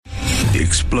The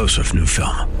explosive new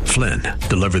film, Flynn,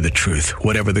 deliver the truth,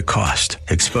 whatever the cost,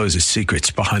 exposes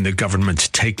secrets behind the government's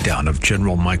takedown of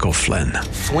General Michael Flynn.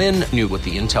 Flynn knew what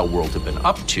the intel world had been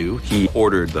up to. He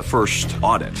ordered the first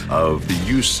audit of the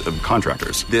use of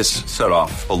contractors. This set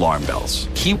off alarm bells.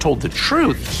 He told the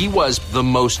truth. He was the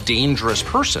most dangerous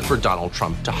person for Donald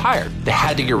Trump to hire. They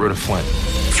had to get rid of Flynn.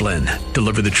 Flynn,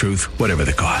 deliver the truth, whatever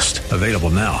the cost. Available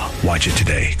now. Watch it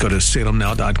today. Go to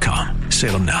salemnow.com.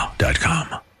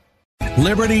 salemnow.com.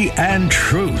 Liberty and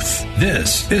truth.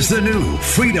 This is the new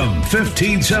Freedom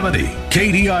 1570.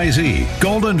 KDIZ,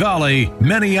 Golden Valley,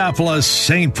 Minneapolis,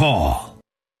 St. Paul.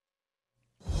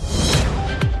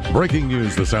 Breaking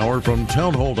news this hour from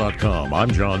townhall.com.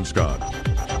 I'm John Scott.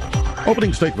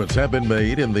 Opening statements have been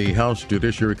made in the House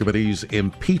Judiciary Committee's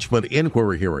impeachment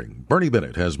inquiry hearing. Bernie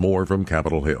Bennett has more from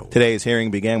Capitol Hill. Today's hearing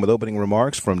began with opening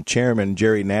remarks from Chairman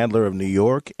Jerry Nadler of New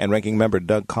York and Ranking Member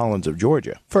Doug Collins of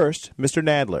Georgia. First, Mr.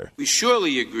 Nadler. We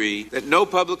surely agree that no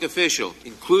public official,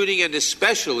 including and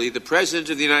especially the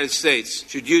President of the United States,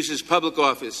 should use his public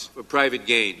office for private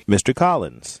gain. Mr.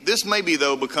 Collins. This may be,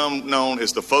 though, become known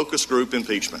as the focus group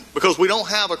impeachment because we don't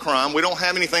have a crime, we don't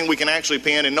have anything we can actually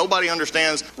pin, and nobody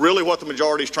understands really what the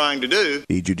majority is trying to do.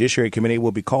 The Judiciary Committee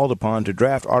will be called upon to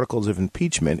draft articles of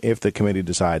impeachment if the committee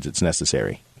decides it's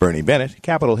necessary. Bernie Bennett,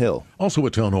 Capitol Hill. Also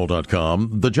at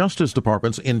townhall.com, the Justice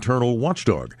Department's internal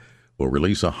watchdog will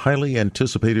release a highly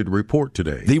anticipated report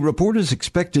today. The report is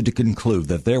expected to conclude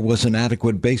that there was an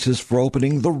adequate basis for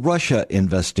opening the Russia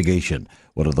investigation,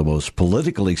 one of the most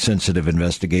politically sensitive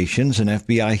investigations in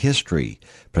FBI history.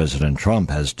 President Trump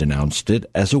has denounced it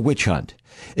as a witch hunt.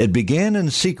 It began in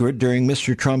secret during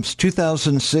Mr. Trump's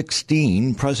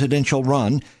 2016 presidential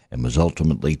run and was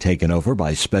ultimately taken over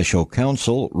by special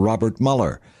counsel Robert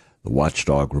Mueller. The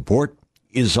watchdog report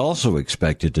is also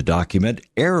expected to document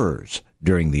errors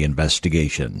during the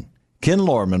investigation. Ken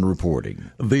Lorman reporting.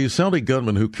 The Saudi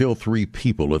gunman who killed 3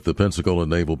 people at the Pensacola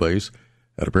Naval Base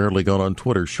had apparently gone on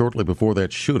Twitter shortly before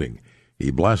that shooting.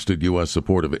 He blasted U.S.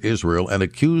 support of Israel and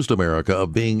accused America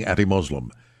of being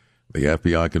anti-Muslim. The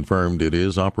FBI confirmed it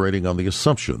is operating on the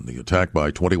assumption the attack by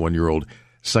 21-year-old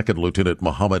Second Lieutenant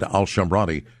Mohammed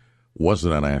al-Shamrani was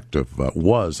an act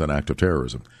of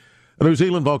terrorism. A New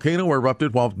Zealand volcano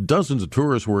erupted while dozens of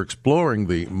tourists were exploring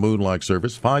the moon-like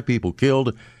surface. 5 people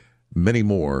killed. Many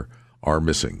more are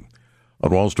missing.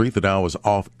 On Wall Street, the Dow is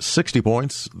off 60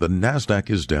 points. The Nasdaq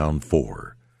is down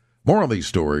 4. More on these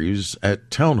stories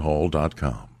at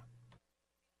townhall.com.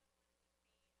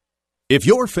 If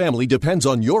your family depends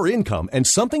on your income and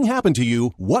something happened to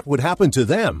you, what would happen to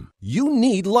them? You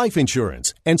need life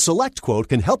insurance, and SelectQuote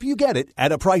can help you get it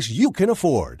at a price you can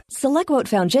afford. SelectQuote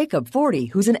found Jacob, 40,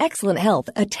 who's in excellent health,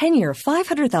 a 10-year,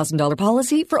 $500,000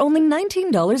 policy for only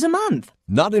 $19 a month.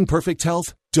 Not in perfect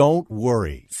health? Don't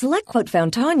worry. SelectQuote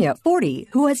found Tanya, 40,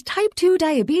 who has type 2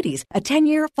 diabetes, a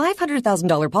 10-year,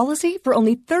 $500,000 policy for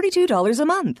only $32 a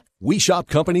month. We shop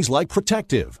companies like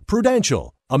Protective,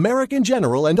 Prudential, American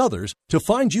General, and others to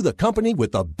find you the company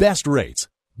with the best rates.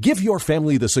 Give your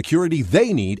family the security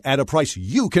they need at a price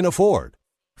you can afford.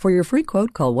 For your free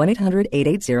quote, call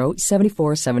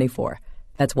 1-800-880-7474.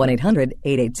 That's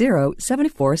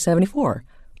 1-800-880-7474.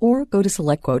 Or go to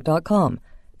SelectQuote.com.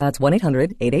 That's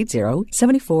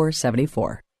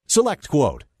 1-800-880-7474.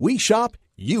 SelectQuote. We shop,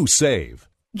 you save.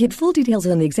 Get full details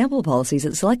on the example policies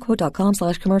at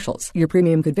SelectQuote.com/commercials. Your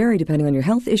premium could vary depending on your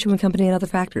health, issuing company, and other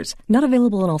factors. Not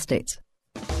available in all states.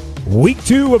 Week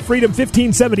 2 of Freedom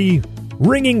 1570,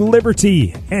 Ringing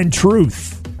Liberty and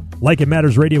Truth. Like It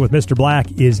Matters Radio with Mr.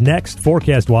 Black is next.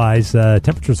 Forecast-wise,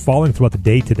 temperatures falling throughout the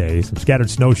day today. Some scattered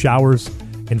snow showers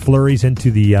and flurries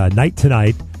into the night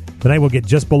tonight. Tonight we'll get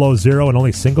just below 0 and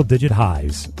only single-digit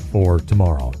highs for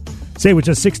tomorrow. Say with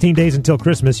just 16 days until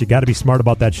Christmas, you got to be smart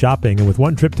about that shopping. And with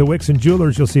one trip to Wixon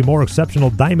Jewelers, you'll see more exceptional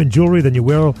diamond jewelry than you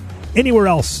will anywhere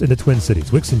else in the Twin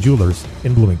Cities. Wixon Jewelers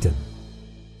in Bloomington.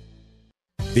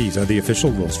 These are the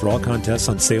official rules for all contests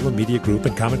on Salem Media Group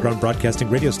and Common Ground Broadcasting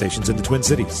radio stations in the Twin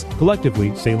Cities.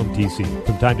 Collectively, Salem TC.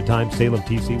 From time to time, Salem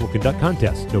TC will conduct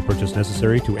contests. No purchase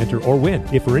necessary to enter or win.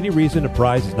 If for any reason a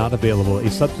prize is not available,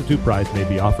 a substitute prize may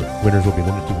be offered. Winners will be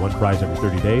limited to one prize every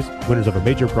 30 days. Winners of a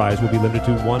major prize will be limited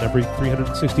to one every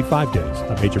 365 days.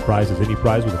 A major prize is any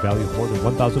prize with a value of more than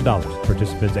 $1,000.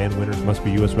 Participants and winners must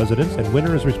be U.S. residents, and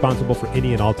winner is responsible for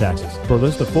any and all taxes. For a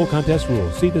list of full contest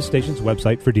rules, see this station's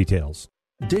website for details.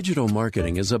 Digital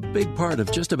marketing is a big part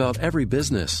of just about every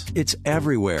business. It's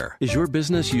everywhere. Is your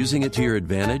business using it to your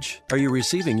advantage? Are you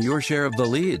receiving your share of the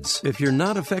leads? If you're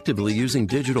not effectively using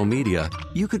digital media,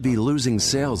 you could be losing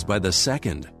sales by the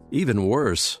second. Even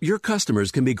worse, your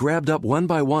customers can be grabbed up one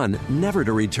by one, never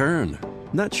to return.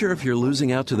 Not sure if you're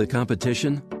losing out to the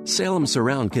competition? Salem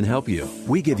Surround can help you.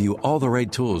 We give you all the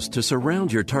right tools to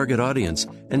surround your target audience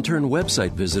and turn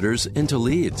website visitors into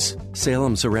leads.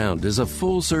 Salem Surround is a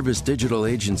full-service digital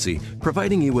agency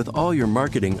providing you with all your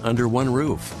marketing under one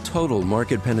roof. Total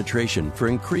market penetration for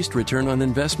increased return on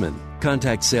investment.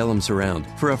 Contact Salem Surround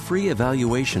for a free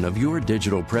evaluation of your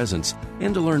digital presence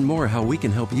and to learn more how we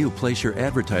can help you place your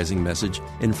advertising message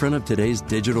in front of today's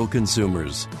digital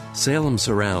consumers. Salem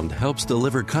Surround helps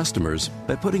deliver customers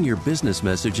by putting your business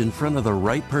message in front of the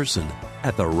right person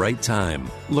at the right time.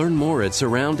 Learn more at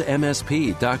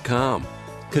surroundmsp.com,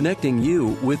 connecting you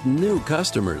with new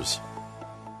customers.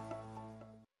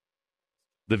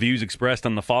 The views expressed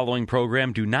on the following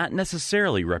program do not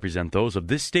necessarily represent those of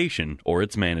this station or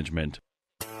its management.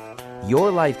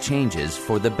 Your life changes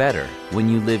for the better when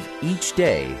you live each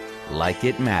day like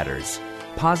it matters.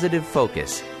 Positive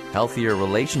focus, healthier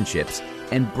relationships,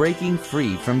 and breaking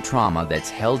free from trauma that's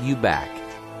held you back.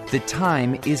 The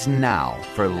time is now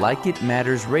for Like It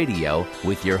Matters Radio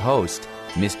with your host,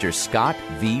 Mr. Scott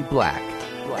V. Black.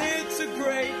 It's a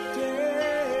great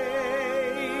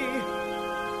day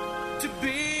to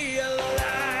be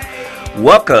alive.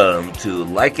 Welcome to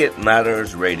Like It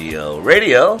Matters Radio.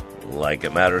 Radio, like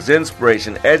it matters,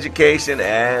 inspiration, education,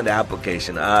 and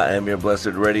application. I am your blessed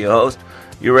radio host,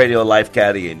 your radio life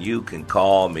caddy, and you can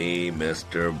call me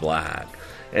Mr. Black.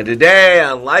 And today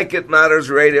on Like It Matters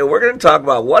Radio, we're going to talk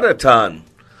about what a ton.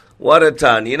 What a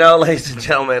ton. You know, ladies and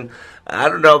gentlemen, I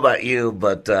don't know about you,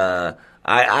 but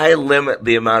I limit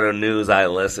the amount of news I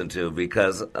listen to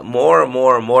because more and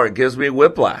more and more it gives me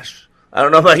whiplash. I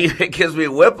don't know about you, it gives me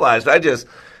whiplash. I just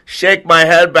shake my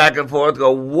head back and forth,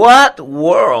 go, what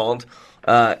world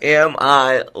am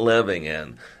I living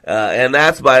in? And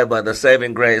that's by the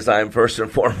saving grace I am first and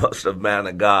foremost a man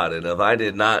of God. And if I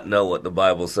did not know what the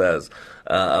Bible says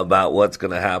about what's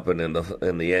going to happen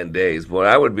in the end days, boy,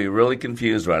 I would be really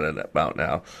confused right about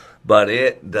now. But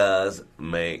it does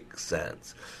make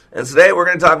sense. And today we're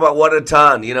going to talk about what a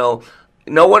ton. You know,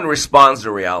 no one responds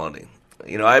to reality.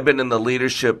 You know, I've been in the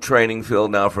leadership training field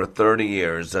now for 30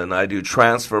 years, and I do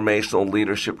transformational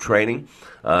leadership training.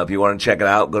 If you want to check it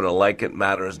out, go to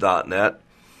likeitmatters.net.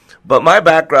 But my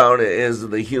background is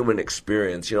the human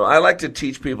experience. You know, I like to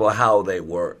teach people how they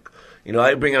work. You know,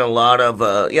 I bring in a lot of,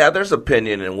 there's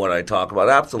opinion in what I talk about,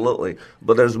 absolutely.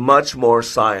 But there's much more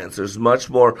science. There's much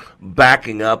more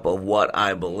backing up of what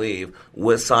I believe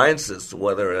with sciences,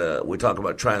 whether we talk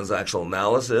about transactional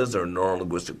analysis or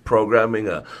neuro-linguistic programming,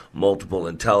 multiple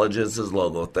intelligences,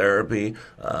 logotherapy,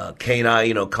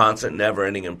 canine, constant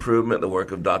never-ending improvement, the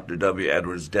work of Dr. W.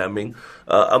 Edwards Deming,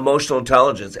 emotional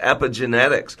intelligence,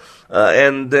 epigenetics.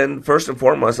 And then first and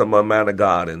foremost, I'm a man of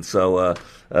God. And so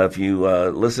if you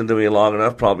listen to me long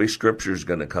enough, probably Scripture's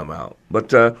going to come out.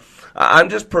 But I'm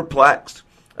just perplexed.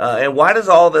 And why does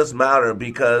all this matter?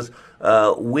 Because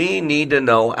we need to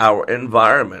know our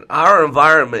environment. Our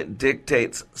environment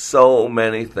dictates so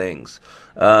many things.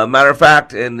 Matter of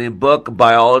fact, in the book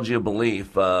Biology of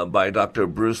Belief by Dr.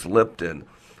 Bruce Lipton,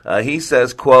 he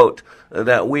says, quote,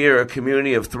 that we are a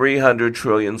community of 300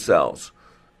 trillion cells,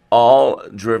 all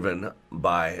driven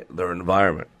by their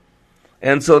environment.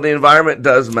 And so the environment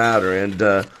does matter. And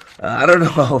I don't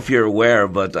know if you're aware,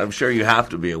 but I'm sure you have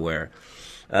to be aware.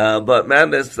 But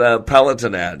man, this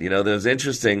Peloton ad, there's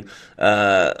interesting,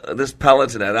 this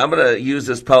Peloton ad. I'm going to use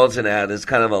this Peloton ad as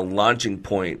kind of a launching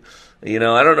point. I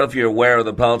don't know if you're aware of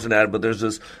the Peloton ad, but there's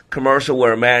this commercial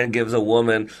where a man gives a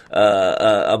woman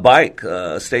a bike,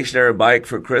 a stationary bike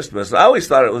for Christmas. I always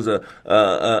thought it was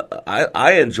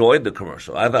I enjoyed the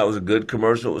commercial. I thought it was a good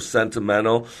commercial. It was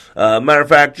sentimental. Matter of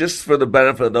fact, just for the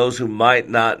benefit of those who might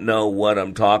not know what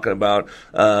I'm talking about,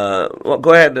 well,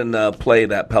 go ahead and play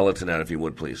that Peloton ad if you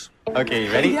would, please. Okay,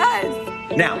 you ready?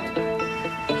 Yes. Now.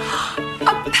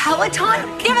 A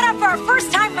Peloton? Give it up for our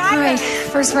first time ride. All right,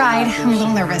 first ride. I'm a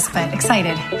little nervous, but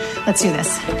excited. Let's do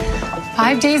this.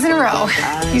 5 days in a row.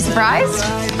 You surprised?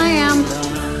 I am.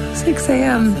 6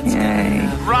 a.m. Yay.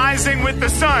 Rising with the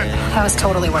sun. That was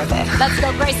totally worth it. Let's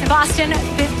go, Grayson Boston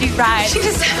 50 rides. She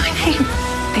just said my name.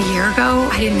 A year ago,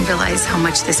 I didn't realize how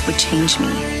much this would change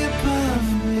me.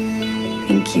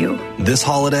 Thank you. This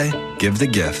holiday, give the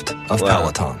gift of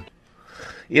Peloton.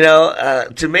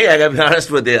 To me, I gotta be honest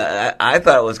with you, I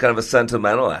thought it was kind of a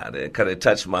sentimental ad. It kind of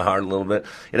touched my heart a little bit.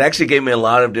 It actually gave me a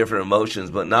lot of different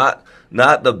emotions, but not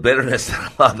the bitterness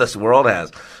that a lot of this world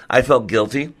has. I felt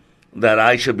guilty that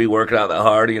I should be working out that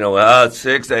hard. It's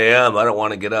 6 a.m., I don't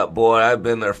want to get up. Boy, I've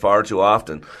been there far too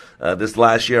often. This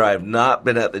last year, I have not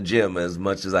been at the gym as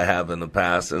much as I have in the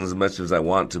past and as much as I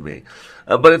want to be.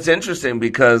 But it's interesting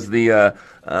because the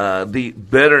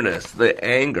bitterness, the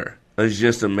anger, is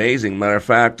just amazing. Matter of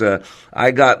fact,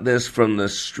 I got this from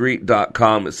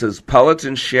thestreet.com. It says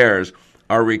Peloton shares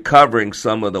are recovering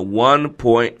some of the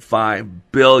 $1.5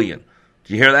 billion.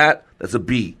 Did you hear that? That's a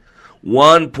B.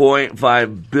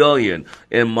 $1.5 billion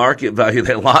in market value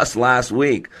they lost last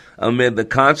week amid the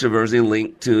controversy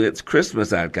linked to its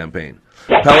Christmas ad campaign.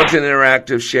 Peloton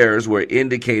Interactive shares were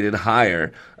indicated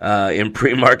higher in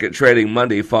pre-market trading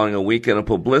Monday following a weekend of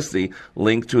publicity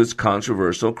linked to its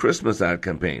controversial Christmas ad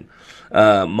campaign.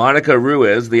 Monica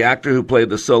Ruiz, the actor who played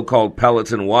the so-called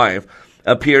Peloton wife,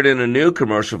 appeared in a new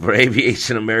commercial for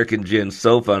Aviation American Gin,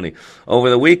 so funny, over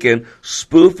the weekend,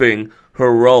 spoofing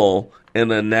her role in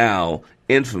the now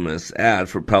infamous ad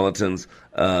for Peloton's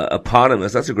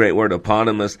eponymous, that's a great word,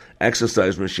 eponymous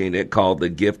exercise machine it called The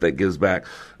Gift That Gives Back.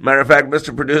 Matter of fact,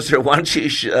 Mr. Producer, why don't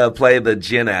you play the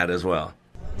gin ad as well?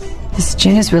 This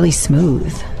gin is really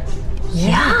smooth.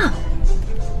 Yeah.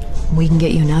 We can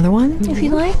get you another one if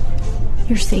you like.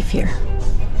 You're safe here.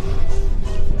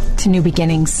 To new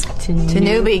beginnings. To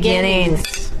new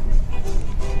beginnings.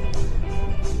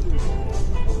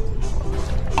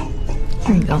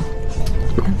 Here you go.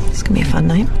 It's going to be a fun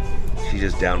night. She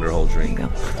just downed her whole drink. Here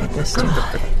you go. Take this too.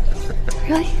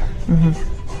 Really?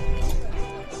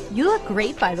 Mm-hmm. You look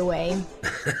great, by the way.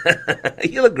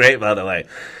 You look great, by the way.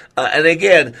 And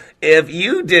again, if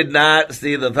you did not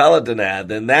see the Peloton ad,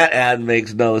 then that ad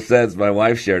makes no sense. My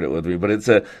wife shared it with me, but it's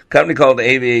a company called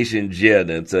Aviation Gin.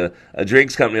 It's a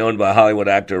drinks company owned by Hollywood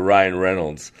actor Ryan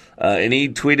Reynolds. And he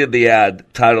tweeted the ad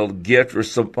titled Gift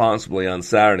Responsibly on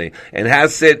Saturday and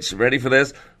has since, ready for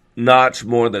this, notched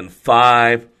more than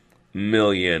 5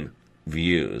 million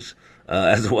views.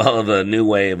 As well as a new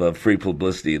wave of free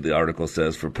publicity, the article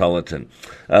says, for Peloton.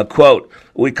 Quote,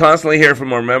 we constantly hear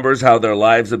from our members how their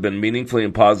lives have been meaningfully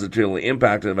and positively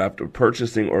impacted after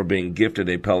purchasing or being gifted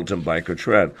a Peloton bike or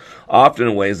tread, often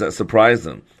in ways that surprise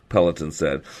them, Peloton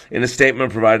said, in a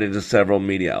statement provided to several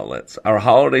media outlets. Our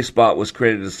holiday spot was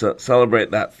created to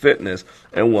celebrate that fitness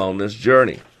and wellness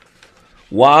journey.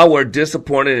 While we're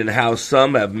disappointed in how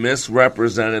some have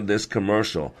misrepresented this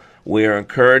commercial, we are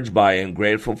encouraged by and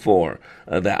grateful for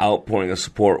the outpouring of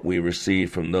support we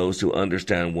receive from those who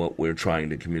understand what we're trying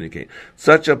to communicate.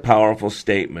 Such a powerful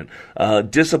statement.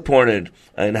 Disappointed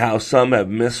in how some have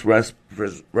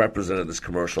misrepresented this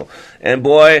commercial. And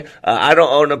boy, I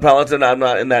don't own a Peloton. I'm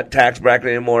not in that tax bracket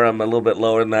anymore. I'm a little bit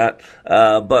lower than that.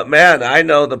 But man, I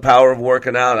know the power of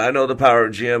working out. I know the power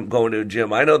of going to a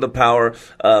gym. I know the power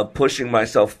of pushing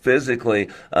myself physically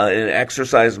in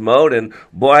exercise mode. And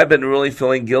boy, I've been really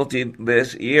feeling guilty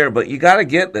this year. But you got to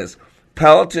get this.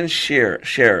 Peloton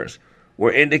shares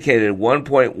were indicated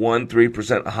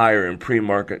 1.13% higher in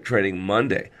pre-market trading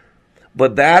Monday.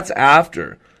 But that's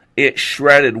after it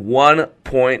shredded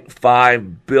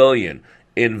 $1.5 billion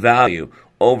in value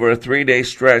over a 3-day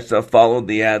stretch that followed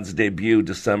the ad's debut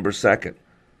December 2nd.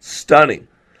 Stunning.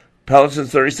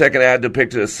 Peloton's 30-second ad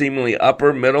depicted a seemingly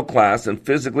upper-middle-class and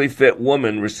physically fit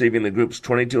woman receiving the group's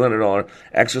 $2,200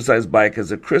 exercise bike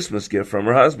as a Christmas gift from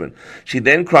her husband. She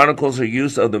then chronicles her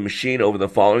use of the machine over the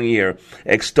following year,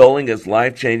 extolling its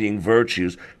life-changing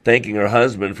virtues, thanking her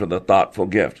husband for the thoughtful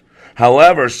gift.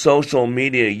 However, social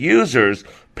media users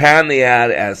panned the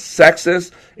ad as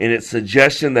sexist in its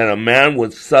suggestion that a man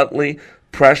would subtly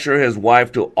pressure his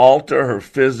wife to alter her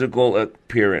physical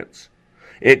appearance.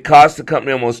 It cost the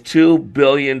company almost $2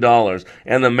 billion.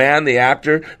 And the man, the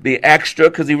actor, the extra,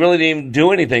 because he really didn't even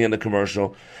do anything in the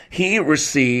commercial, he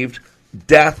received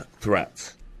death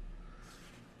threats.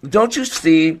 Don't you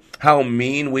see how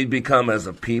mean we become as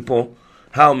a people?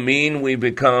 How mean we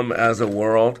become as a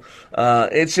world?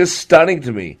 It's just stunning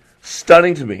to me.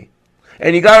 Stunning to me.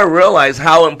 And you got to realize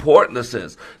how important this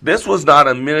is. This was not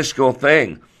a minuscule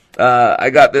thing.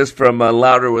 I got this from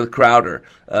Louder with Crowder.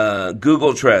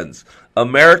 Google Trends.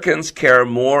 Americans care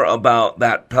more about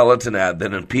that Peloton ad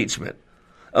than impeachment.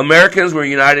 Americans were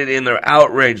united in their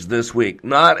outrage this week,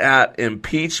 not at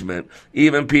impeachment.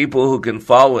 Even people who can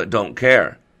follow it don't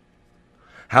care.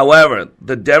 However,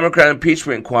 the Democrat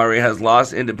impeachment inquiry has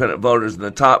lost independent voters, and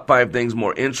the top 5 things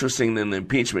more interesting than the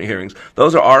impeachment hearings,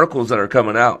 those are articles that are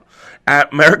coming out.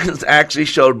 Americans actually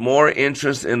showed more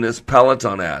interest in this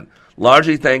Peloton ad,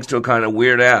 largely thanks to a kind of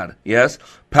weird ad. Yes,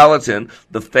 Peloton,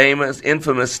 the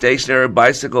infamous stationary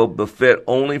bicycle befit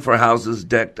only for houses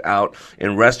decked out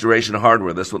in restoration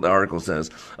hardware. That's what the article says.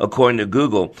 According to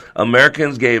Google,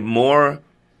 Americans gave more,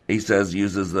 he says,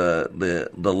 uses the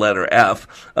letter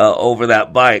F, over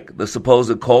that bike, the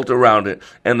supposed cult around it,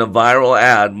 and the viral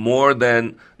ad more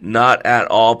than not at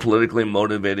all politically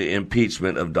motivated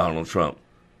impeachment of Donald Trump.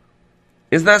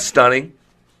 Isn't that stunning?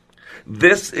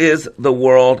 This is the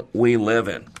world we live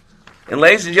in. And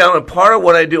ladies and gentlemen, part of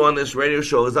what I do on this radio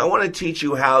show is I want to teach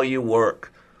you how you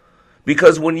work.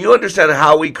 Because when you understand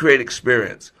how we create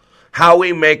experience, how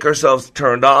we make ourselves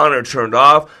turned on or turned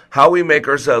off, how we make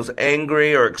ourselves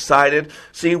angry or excited,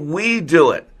 see, we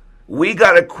do it. We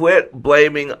got to quit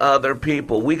blaming other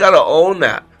people. We got to own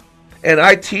that. And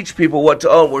I teach people what to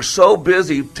own. We're so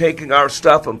busy taking our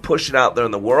stuff and pushing it out there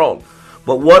in the world.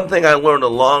 But one thing I learned a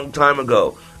long time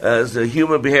ago as a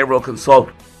human behavioral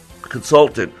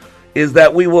consultant is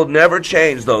that we will never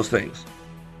change those things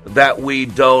that we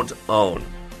don't own.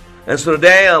 And so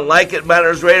today on Like It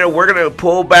Matters Radio, we're going to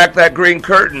pull back that green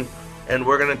curtain and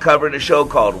we're going to cover in a show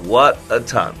called What a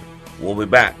Ton. We'll be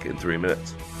back in 3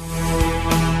 minutes.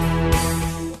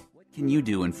 What can you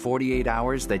do in 48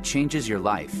 hours that changes your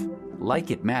life? Like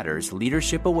It Matters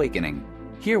Leadership Awakening.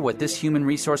 Hear what this human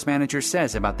resource manager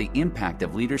says about the impact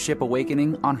of Leadership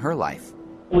Awakening on her life.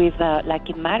 With Like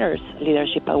It Matters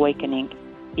Leadership Awakening,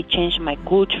 it changed my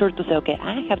culture to say, okay,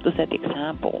 I have to set the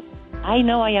example. I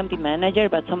know I am the manager,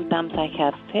 but sometimes I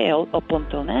have failed up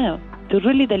until now to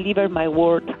really deliver my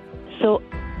word. So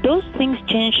those things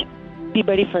changed the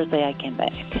very first day I came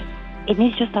back. And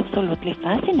it's just absolutely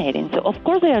fascinating. So of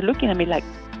course they are looking at me like,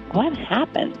 what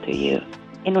happened to you?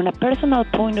 And on a personal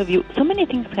point of view, so many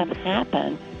things have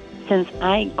happened since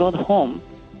I got home.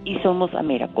 It's almost a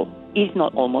miracle. It's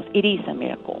not almost, it is a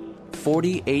miracle.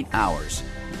 48 hours.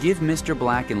 Give Mr.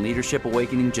 Black and Leadership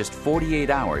Awakening just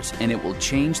 48 hours and it will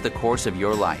change the course of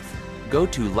your life. Go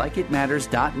to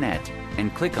likeitmatters.net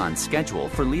and click on Schedule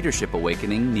for Leadership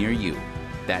Awakening near you.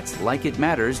 That's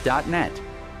likeitmatters.net.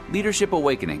 Leadership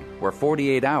Awakening, where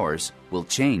 48 hours will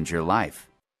change your life.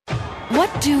 What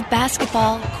do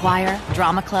basketball, choir,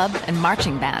 drama club, and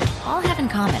marching band all have in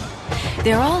common?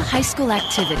 They're all high school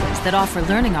activities that offer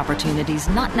learning opportunities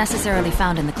not necessarily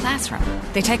found in the classroom.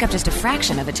 They take up just a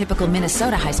fraction of a typical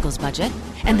Minnesota high school's budget,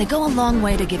 and they go a long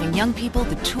way to giving young people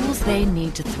the tools they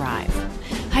need to thrive.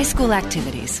 High school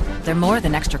activities, they're more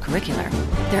than extracurricular.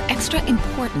 They're extra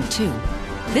important, too.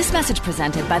 This message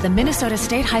presented by the Minnesota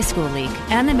State High School League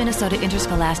and the Minnesota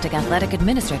Interscholastic Athletic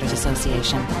Administrators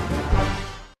Association.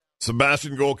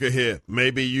 Sebastian Gorka here.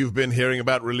 Maybe you've been hearing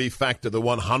about Relief Factor, the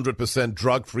 100%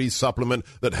 drug-free supplement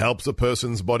that helps a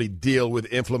person's body deal with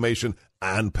inflammation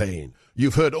and pain.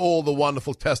 You've heard all the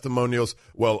wonderful testimonials.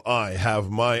 Well, I have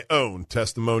my own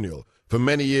testimonial. For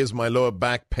many years, my lower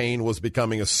back pain was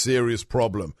becoming a serious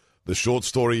problem. The short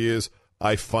story is,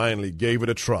 I finally gave it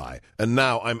a try, and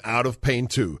now I'm out of pain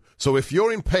too. So if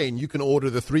you're in pain, you can order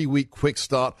the 3-week quick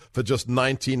start for just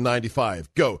 $19.95.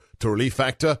 Go to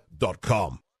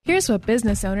ReliefFactor.com. Here's what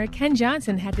business owner Ken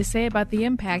Johnson had to say about the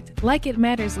impact Like It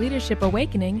Matters Leadership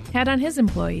Awakening had on his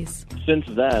employees. Since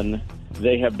then,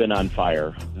 they have been on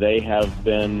fire. They have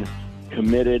been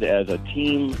committed as a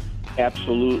team,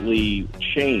 absolutely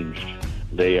changed.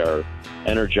 They are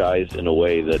energized in a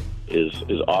way that is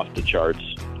off the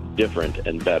charts, different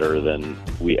and better than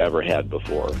we ever had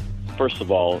before. First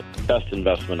of all, best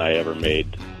investment I ever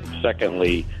made.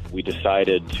 Secondly, we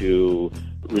decided to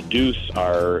reduce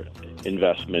our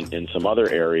investment in some other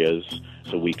areas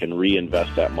so we can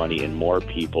reinvest that money in more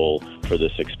people for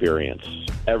this experience.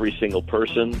 Every single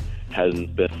person has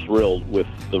been thrilled with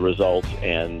the results,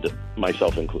 and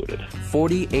myself included.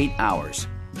 48 hours.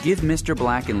 Give Mr.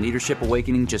 Black and Leadership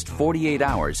Awakening just 48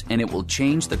 hours and it will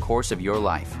change the course of your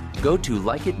life. Go to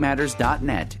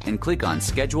likeitmatters.net and click on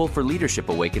Schedule for Leadership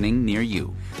Awakening near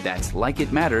you. That's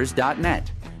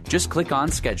likeitmatters.net. Just click on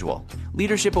Schedule.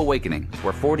 Leadership Awakening,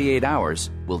 where 48 hours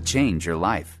will change your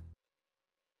life.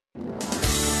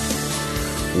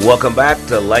 Welcome back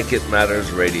to Like It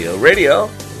Matters Radio. Radio,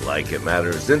 like it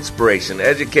matters, inspiration,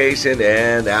 education,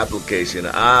 and application.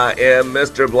 I am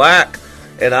Mr. Black,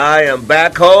 and I am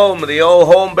back home, the old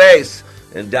home base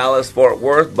in Dallas-Fort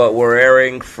Worth, but we're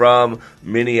airing from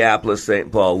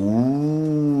Minneapolis-St. Paul.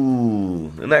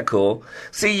 Ooh, isn't that cool?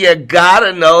 See, you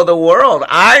gotta know the world.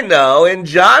 I know, and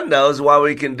John knows why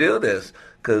we can do this,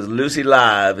 because Lucy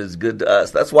Live is good to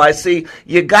us. That's why, see,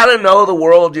 you gotta know the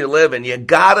world you live in. You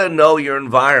gotta know your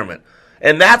environment.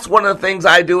 And that's one of the things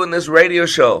I do in this radio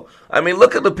show. I mean,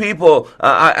 look at the people.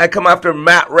 I come after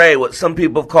Matt Ray, what some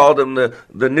people have called him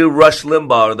the new Rush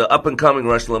Limbaugh, or the up-and-coming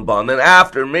Rush Limbaugh. And then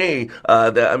after me,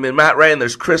 Matt Ray, and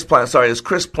there's Chris Plant. Sorry, it's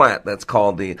Chris Plant that's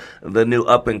called the new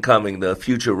up-and-coming, the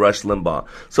future Rush Limbaugh.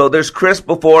 So there's Chris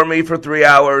before me for 3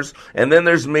 hours, and then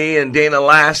there's me, and Dana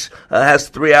Lash has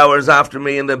 3 hours after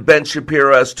me, and then Ben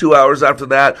Shapiro has 2 hours after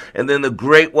that, and then the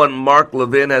great one, Mark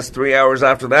Levin, has 3 hours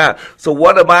after that. So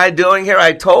what am I doing here?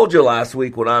 I told you last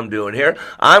week what I'm doing here.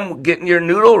 I'm getting your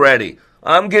noodle ready.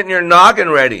 I'm getting your noggin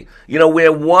ready. You know, we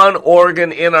have one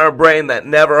organ in our brain that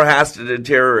never has to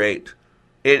deteriorate.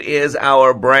 It is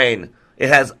our brain. It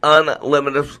has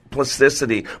unlimited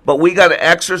plasticity, but we got to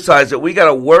exercise it. We got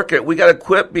to work it. We got to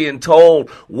quit being told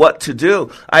what to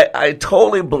do. I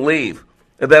totally believe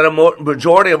that a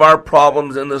majority of our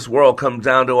problems in this world comes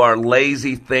down to our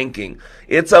lazy thinking.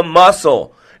 It's a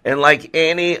muscle, and like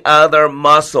any other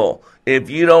muscle, if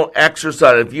you don't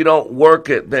exercise it, if you don't work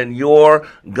it, then you're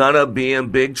gonna be in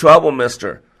big trouble,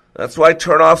 mister. That's why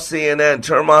turn off CNN,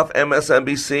 turn off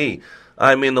MSNBC.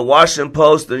 I mean, the Washington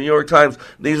Post, the New York Times,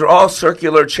 these are all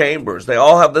circular chambers. They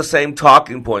all have the same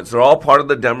talking points. They're all part of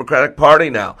the Democratic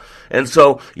Party now. And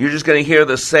so you're just going to hear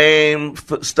the same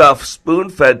stuff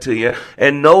spoon-fed to you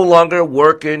and no longer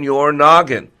work in your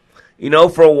noggin. You know,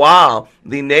 for a while,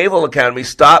 the Naval Academy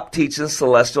stopped teaching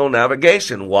celestial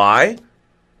navigation. Why?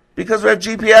 Because we have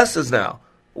GPSs now.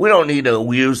 We don't need to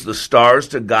use the stars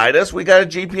to guide us. We got a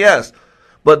GPS.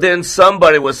 But then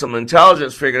somebody with some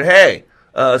intelligence figured, hey,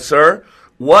 sir,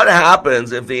 what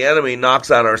happens if the enemy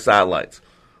knocks out our satellites?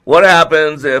 What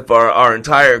happens if our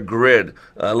entire grid,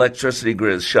 electricity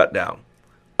grid, is shut down?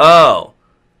 Oh,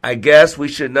 I guess we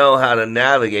should know how to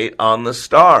navigate on the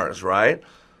stars, right?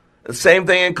 The same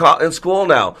thing in school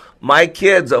now. My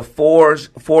kids are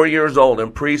 4 years old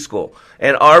in preschool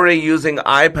and already using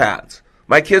iPads.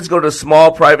 My kids go to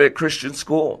small private Christian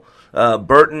school.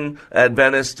 Burton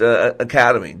Adventist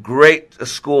Academy, great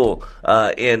school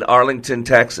in Arlington,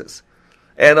 Texas.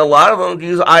 And a lot of them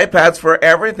use iPads for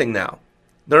everything now.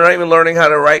 They're not even learning how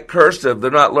to write cursive. They're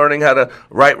not learning how to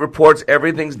write reports.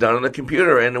 Everything's done on the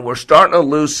computer. And we're starting to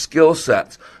lose skill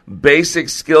sets, basic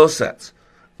skill sets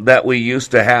that we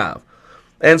used to have.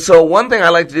 And so one thing I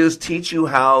like to do is teach you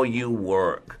how you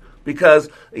work. Because,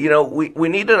 you know, we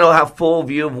need to know have full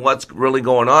view of what's really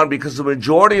going on, because the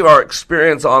majority of our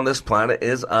experience on this planet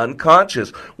is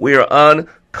unconscious. We are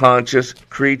unconscious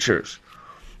creatures.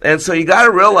 And so you got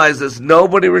to realize this,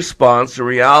 nobody responds to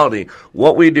reality.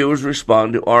 What we do is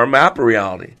respond to our map of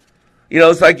reality. You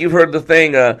know, it's like you've heard the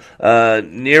thing,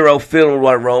 Nero fiddled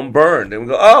while Rome burned. And we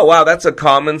go, oh, wow, that's a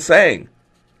common saying.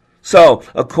 So,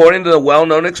 according to the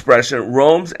well-known expression,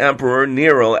 Rome's emperor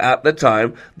Nero at the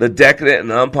time, the decadent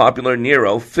and unpopular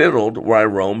Nero, fiddled while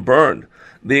Rome burned.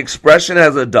 The expression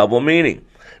has a double meaning.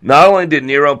 Not only did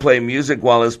Nero play music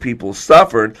while his people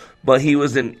suffered, but he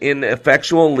was an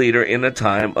ineffectual leader in a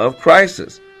time of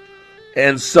crisis.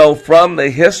 And so from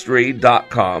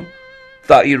thehistory.com,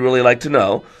 thought you'd really like to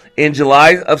know, in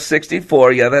July of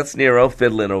 64, yeah, that's Nero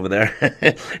fiddling over there.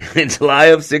 In July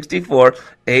of 64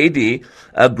 AD,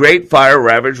 a great fire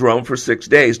ravaged Rome for 6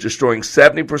 days, destroying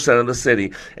 70% of the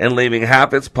city and leaving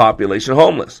half its population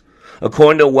homeless.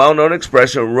 According to a well-known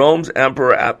expression, Rome's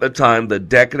emperor at the time, the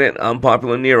decadent,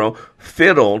 unpopular Nero,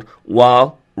 fiddled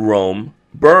while Rome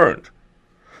burned.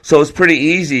 So it's pretty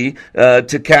easy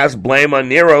to cast blame on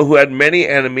Nero, who had many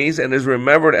enemies and is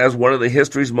remembered as one of the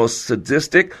history's most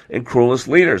sadistic and cruelest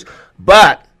leaders.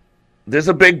 But there's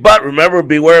a big but. Remember,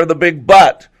 beware of the big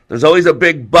but. There's always a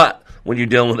big but when you're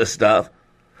dealing with this stuff.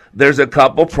 There's a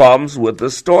couple problems with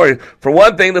the story. For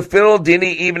one thing, the fiddle didn't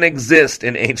even exist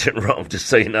in ancient Rome, just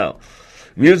so you know.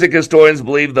 Music historians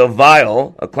believe the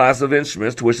viol, a class of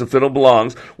instruments to which the fiddle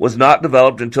belongs, was not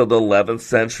developed until the 11th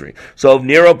century. So if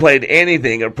Nero played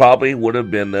anything, it probably would have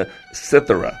been the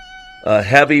cithara, a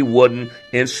heavy wooden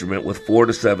instrument with 4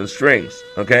 to 7 strings.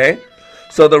 Okay?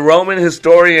 So the Roman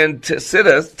historian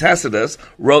Tacitus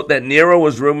wrote that Nero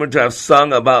was rumored to have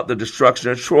sung about the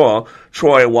destruction of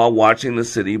Troy while watching the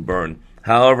city burn.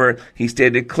 However, he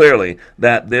stated clearly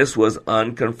that this was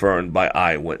unconfirmed by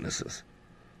eyewitnesses.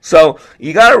 So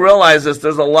you got to realize this.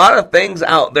 There's a lot of things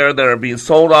out there that are being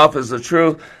sold off as the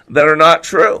truth that are not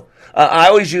true. I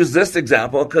always use this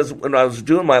example because when I was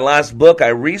doing my last book, I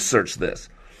researched this.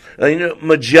 Ferdinand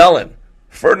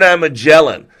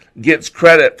Magellan gets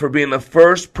credit for being the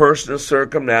first person to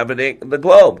circumnavigate the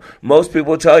globe. Most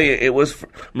people tell you it was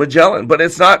Magellan, but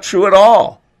it's not true at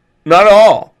all. Not at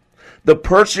all. The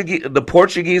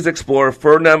Portuguese explorer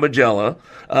Ferdinand Magellan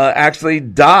actually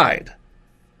died.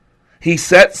 He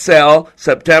set sail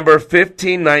September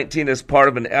 1519 as part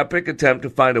of an epic attempt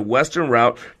to find a western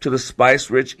route to the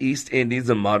spice-rich East Indies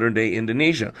and modern-day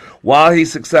Indonesia. While he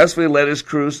successfully led his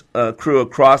crew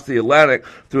across the Atlantic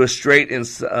through a strait in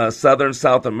southern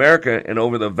South America and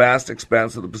over the vast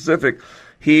expanse of the Pacific,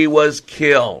 he was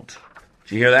killed.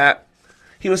 Did you hear that?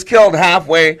 He was killed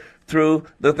halfway through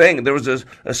the thing. There was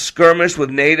a skirmish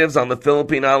with natives on the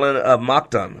Philippine island of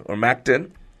Mactan.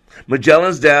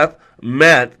 Magellan's death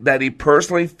meant that he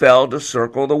personally failed to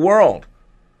circle the world.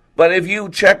 But if you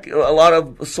check a lot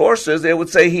of sources, it would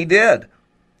say he did.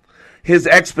 His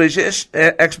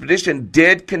expedition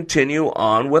did continue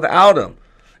on without him.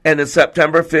 And in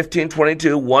September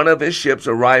 1522, one of his ships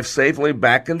arrived safely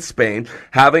back in Spain,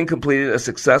 having completed a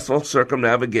successful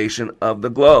circumnavigation of the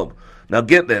globe. Now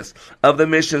get this, of the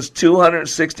mission's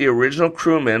 260 original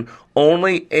crewmen,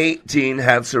 only 18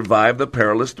 had survived the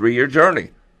perilous 3-year journey.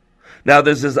 Now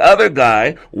there's this other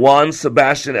guy, Juan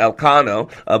Sebastian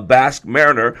Elcano, a Basque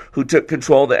mariner who took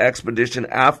control of the expedition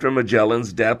after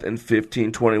Magellan's death in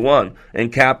 1521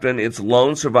 and captained its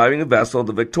lone surviving vessel,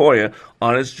 the Victoria,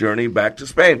 on its journey back to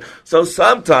Spain. So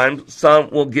sometimes some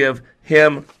will give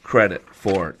him credit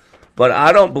for it. But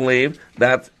I don't believe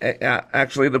that's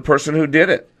actually the person who did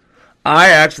it. I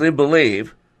actually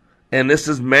believe, and this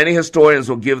is many historians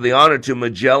will give the honor to,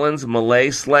 Magellan's Malay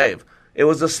slave. It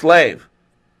was a slave.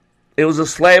 It was a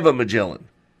slave of Magellan.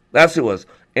 That's who it was.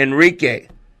 Enrique.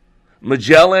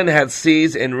 Magellan had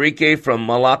seized Enrique from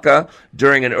Malacca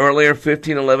during an earlier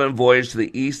 1511 voyage to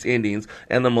the East Indies,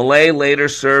 and the Malay later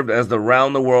served as the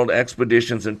round-the-world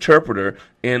expedition's interpreter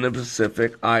in the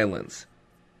Pacific Islands.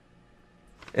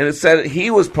 And it said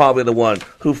he was probably the one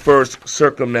who first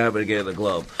circumnavigated the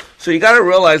globe. So you got to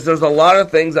realize there's a lot of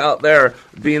things out there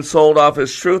being sold off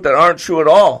as truth that aren't true at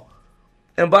all.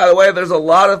 And by the way, there's a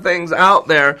lot of things out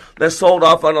there that's sold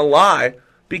off on a lie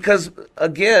because,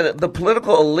 again, the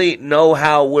political elite know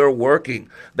how we're working.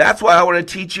 That's why I want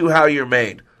to teach you how you're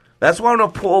made. That's why I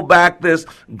want to pull back this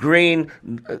green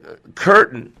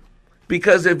curtain.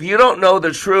 Because if you don't know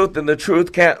the truth, then the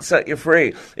truth can't set you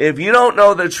free. If you don't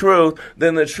know the truth,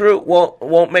 then the truth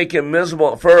won't make you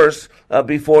miserable at first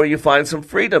before you find some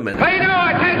freedom in it. Pay no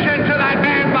attention to that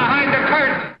man behind the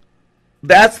curtain.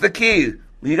 That's the key.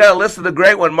 You got to listen to the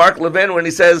great one, Mark Levin, when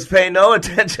he says, pay no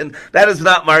attention. That is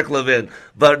not Mark Levin.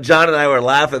 But John and I were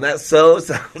laughing. That so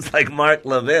sounds like Mark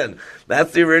Levin.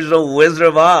 That's the original Wizard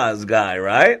of Oz guy,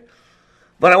 right?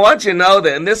 But I want you to know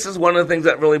that, and this is one of the things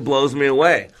that really blows me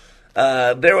away.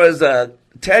 There was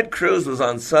Ted Cruz was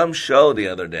on some show the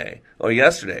other day, or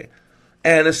yesterday,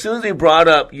 and as soon as he brought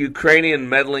up Ukrainian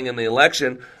meddling in the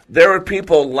election, there were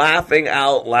people laughing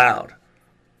out loud.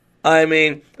 I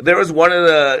mean, there was one of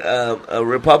the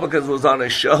Republicans was on a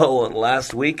show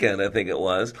last weekend, I think it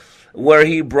was, where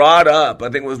he brought up, I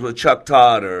think it was with Chuck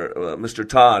Todd or Mr.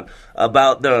 Todd,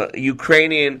 about the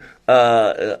Ukrainian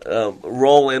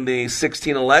role in the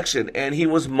 2016 election, and he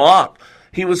was mocked.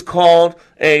 He was called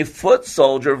a foot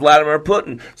soldier of Vladimir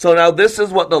Putin. So now this is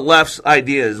what the left's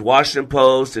idea is. Washington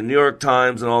Post and New York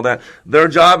Times and all that. Their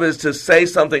job is to say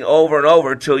something over and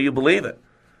over till you believe it.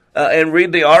 And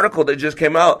read the article that just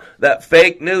came out that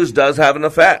fake news does have an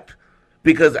effect.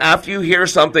 Because after you hear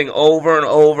something over and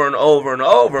over and over and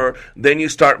over, then you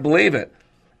start believing it.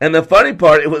 And the funny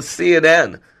part, it was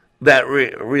CNN that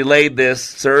relayed this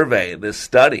survey, this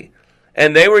study.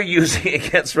 And they were using it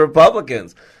against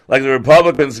Republicans. Like the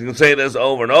Republicans can say this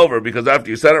over and over because after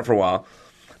you said it for a while.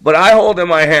 But I hold in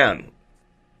my hand,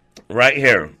 right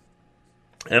here,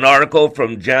 an article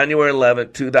from January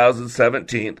 11,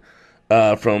 2017,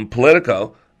 from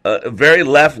Politico, a very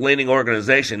left-leaning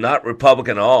organization, not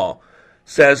Republican at all,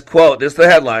 says, quote, this is the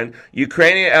headline,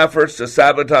 Ukrainian efforts to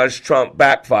sabotage Trump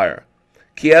backfire.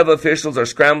 Kiev officials are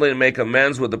scrambling to make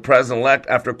amends with the president-elect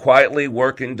after quietly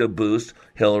working to boost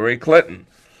Hillary Clinton.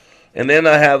 And then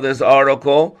I have this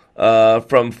article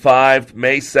from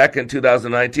May 2nd,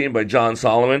 2019 by John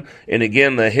Solomon, and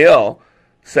again, The Hill,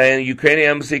 saying Ukrainian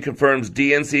embassy confirms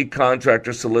DNC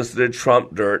contractor solicited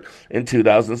Trump dirt in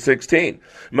 2016.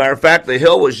 Matter of fact, The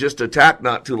Hill was just attacked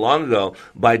not too long ago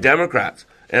by Democrats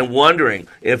and wondering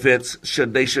if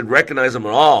they should recognize him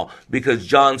at all because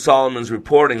John Solomon's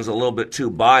reporting is a little bit too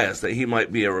biased, that he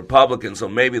might be a Republican, so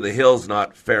maybe The Hill's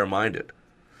not fair-minded.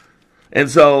 And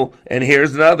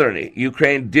here's another one.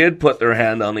 Ukraine did put their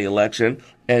hand on the election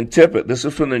and tip it. This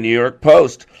is from the New York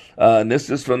Post, and this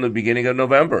is from the beginning of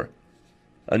November.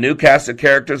 A new cast of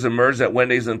characters emerged at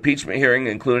Wednesday's impeachment hearing,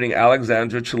 including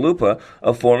Alexandra Chalupa,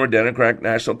 a former Democratic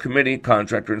National Committee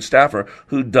contractor and staffer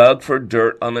who dug for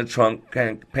dirt on the Trump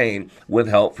campaign with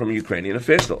help from Ukrainian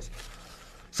officials.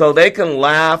 So they can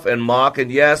laugh and mock,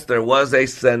 and yes, there was a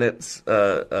Senate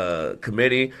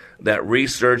committee that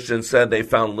researched and said they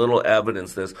found little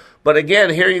evidence of this. But again,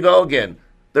 here you go again.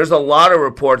 There's a lot of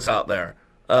reports out there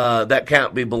that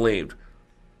can't be believed.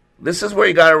 This is where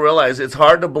you got to realize it's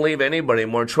hard to believe anybody,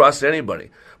 more trust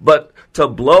anybody. But to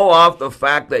blow off the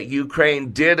fact that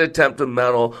Ukraine did attempt to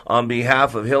meddle on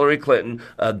behalf of Hillary Clinton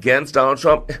against Donald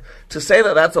Trump, to say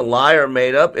that that's a lie or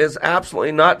made up is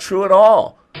absolutely not true at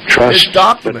all. Trust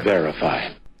but verify.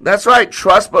 That's right,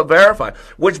 trust but verify.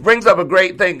 Which brings up a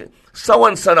great thing.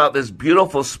 Someone sent out this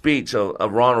beautiful speech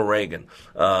of Ronald Reagan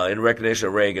in recognition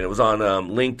of Reagan. It was on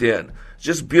LinkedIn.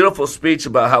 Just beautiful speech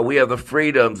about how we have the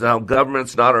freedoms and how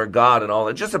government's not our God and all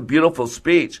that. Just a beautiful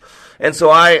speech. And so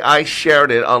I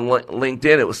shared it on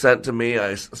LinkedIn. It was sent to me.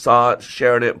 I saw it,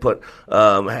 shared it, and put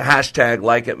hashtag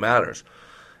like it matters.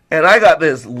 And I got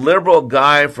this liberal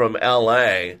guy from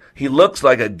L.A. He looks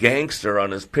like a gangster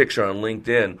on his picture on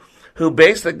LinkedIn, who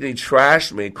basically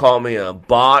trashed me, called me a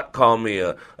bot, called me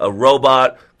a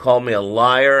robot, called me a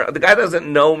liar. The guy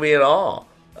doesn't know me at all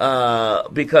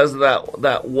because of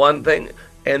that one thing.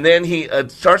 And then he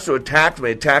starts to attack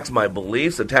me, attacks my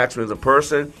beliefs, attacks me as a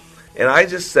person. And I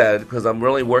just said, because I'm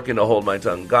really working to hold my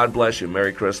tongue, God bless you,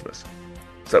 Merry Christmas.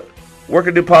 So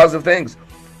working to do positive things.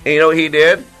 And you know what he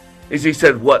did? He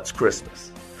said, what's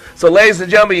Christmas? So ladies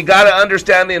and gentlemen, you got to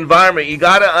understand the environment. You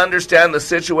got to understand the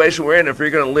situation we're in if you're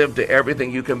going to live to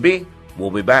everything you can be.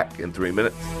 We'll be back in 3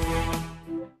 minutes.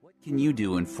 What can you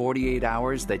do in 48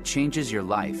 hours that changes your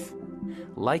life?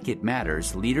 Like It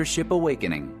Matters Leadership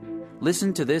Awakening.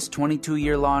 Listen to this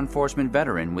 22-year law enforcement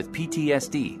veteran with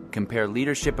PTSD compare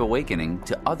Leadership Awakening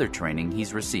to other training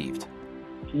he's received.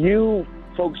 You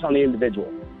focus on the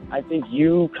individual. I think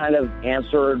you kind of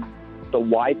answered the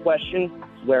why question,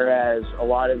 whereas a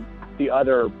lot of the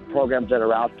other programs that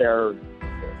are out there,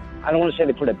 I don't want to say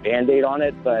they put a Band-Aid on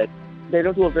it, but they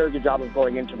don't do a very good job of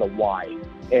going into the why.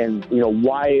 And,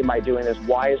 why am I doing this?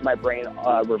 Why is my brain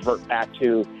revert back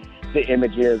to the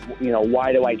images?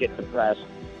 Why do I get depressed?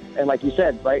 And like you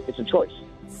said, right, it's a choice.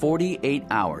 48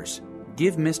 hours.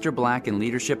 Give Mr. Black and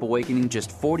Leadership Awakening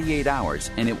just 48 hours,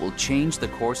 and it will change the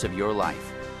course of your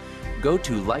life. Go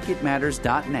to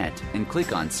likeitmatters.net and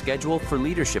click on Schedule for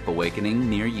Leadership Awakening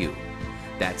near you.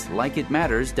 That's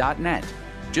likeitmatters.net.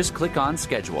 Just click on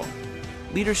Schedule.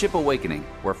 Leadership Awakening,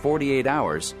 where 48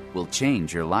 hours will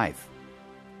change your life.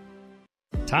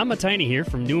 Tom Matini here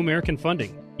from New American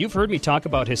Funding. You've heard me talk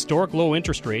about historic low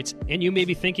interest rates, and you may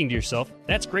be thinking to yourself,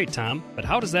 that's great, Tom, but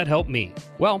how does that help me?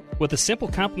 Well, with a simple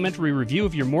complimentary review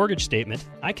of your mortgage statement,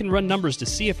 I can run numbers to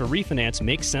see if a refinance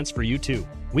makes sense for you too.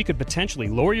 We could potentially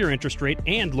lower your interest rate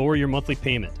and lower your monthly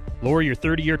payment. Lower your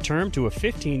 30-year term to a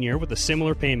 15-year with a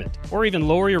similar payment. Or even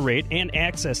lower your rate and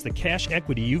access the cash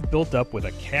equity you've built up with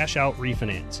a cash-out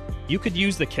refinance. You could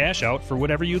use the cash out for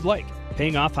whatever you'd like.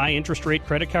 Paying off high interest rate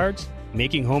credit cards,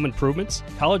 making home improvements,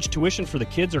 college tuition for the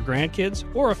kids or grandkids,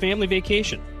 or a family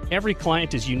vacation. Every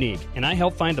client is unique, and I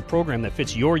help find the program that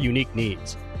fits your unique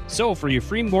needs. So for your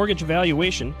free mortgage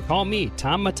evaluation, call me,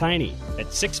 Tom Matini, at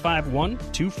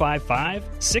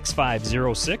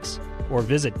 651-255-6506 or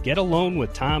visit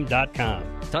getalonewithtom.com.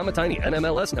 Tom Matini,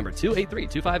 NMLS number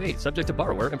 283258, subject to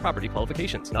borrower and property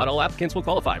qualifications. Not all applicants will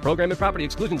qualify. Program and property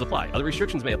exclusions apply. Other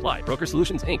restrictions may apply. Broker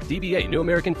Solutions, Inc., DBA, New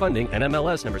American Funding,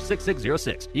 NMLS number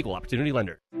 6606, Equal Opportunity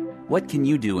Lender. What can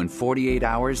you do in 48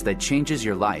 hours that changes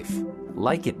your life?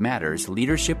 Like It Matters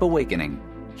Leadership Awakening.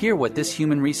 Hear what this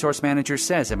human resource manager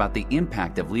says about the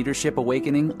impact of Leadership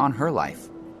Awakening on her life.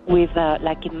 With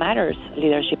Like It Matters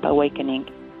Leadership Awakening,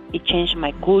 it changed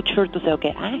my culture to say,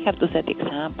 okay, I have to set the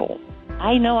example.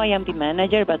 I know I am the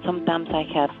manager, but sometimes I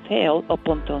have failed up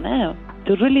until now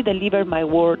to really deliver my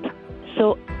word.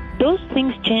 So those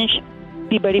things changed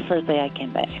the very first day I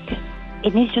came back.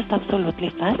 And it's just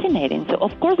absolutely fascinating. So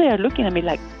of course they are looking at me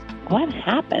like, what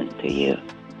happened to you?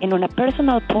 And on a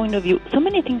personal point of view, so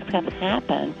many things have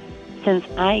happened since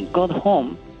I got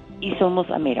home. It's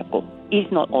almost a miracle.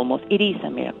 It's not almost, it is a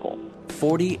miracle.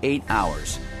 48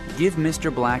 hours. Give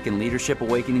Mr. Black and Leadership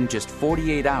Awakening just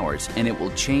 48 hours, and it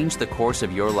will change the course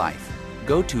of your life.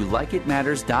 Go to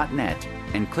likeitmatters.net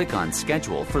and click on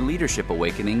Schedule for Leadership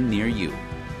Awakening near you.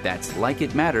 That's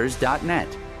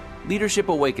likeitmatters.net. Leadership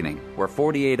Awakening, where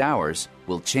 48 hours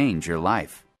will change your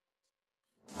life.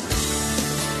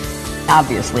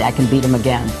 Obviously, I can beat him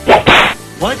again.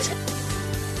 What?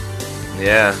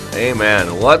 Yeah,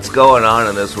 amen. What's going on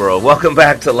in this world? Welcome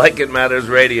back to Like It Matters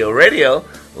Radio. Radio,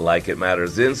 like it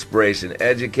matters, inspiration,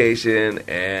 education,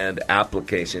 and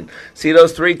application. See,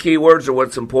 those three key words are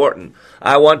what's important.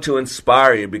 I want to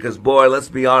inspire you because, boy, let's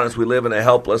be honest, we live in a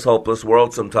helpless, hopeless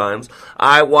world sometimes.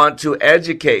 I want to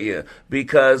educate you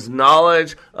because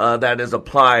knowledge that is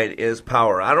applied is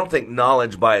power. I don't think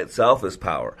knowledge by itself is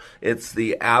power. It's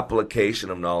the application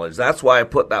of knowledge. That's why I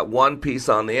put that one piece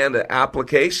on the end of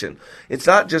application. It's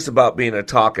not just about being a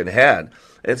talking head.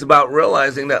 It's about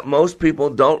realizing that most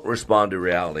people don't respond to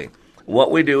reality.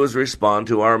 What we do is respond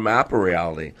to our map of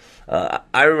reality.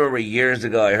 I remember years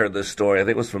ago I heard this story. I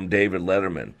think it was from David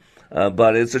Letterman,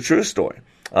 but it's a true story.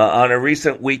 On a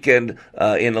recent weekend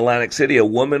in Atlantic City, a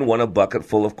woman won a bucket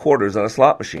full of quarters on a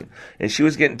slot machine. And she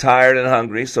was getting tired and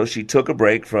hungry, so she took a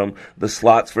break from the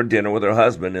slots for dinner with her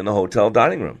husband in the hotel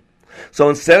dining room. So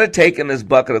instead of taking this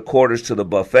bucket of quarters to the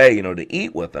buffet, to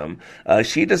eat with them,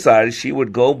 she decided she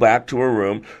would go back to her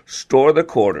room, store the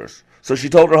quarters. So she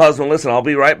told her husband, listen, I'll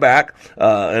be right back,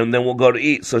 and then we'll go to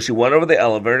eat. So she went over the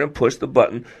elevator and pushed the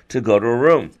button to go to her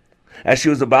room. As she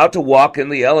was about to walk in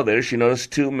the elevator, she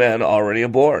noticed two men already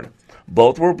aboard.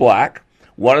 Both were black.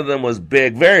 One of them was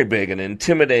big, very big, an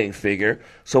intimidating figure,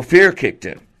 so fear kicked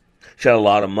in. She had a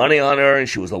lot of money on her, and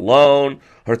she was alone.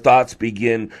 Her thoughts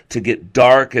began to get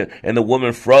dark, and the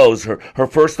woman froze. Her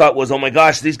first thought was, oh my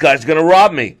gosh, these guys are going to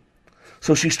rob me.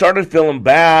 So she started feeling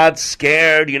bad,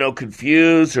 scared,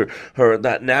 confused. Her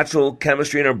that natural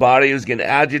chemistry in her body was getting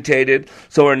agitated.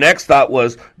 So her next thought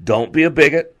was, don't be a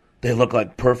bigot. They look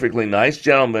like perfectly nice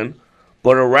gentlemen.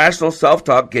 But her rational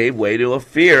self-talk gave way to a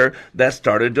fear that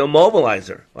started to immobilize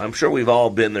her. I'm sure we've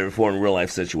all been there before in real-life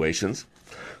situations.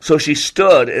 So she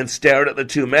stood and stared at the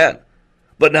two men.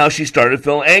 But now she started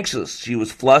feeling anxious. She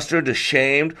was flustered,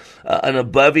 ashamed, and a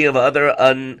bevy of other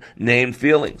unnamed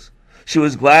feelings. She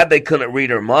was glad they couldn't read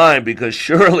her mind, because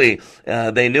surely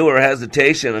they knew her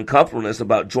hesitation and comfortableness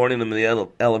about joining them in the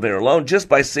elevator alone just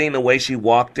by seeing the way she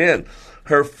walked in.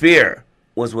 Her fear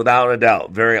was without a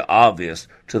doubt very obvious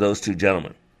to those two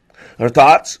gentlemen. Her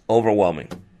thoughts, overwhelming.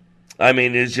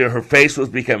 Her face was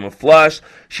becoming flushed.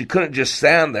 She couldn't just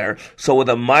stand there. So with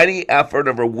a mighty effort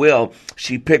of her will,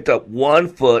 she picked up one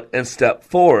foot and stepped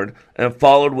forward and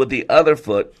followed with the other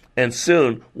foot and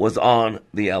soon was on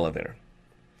the elevator.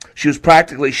 She was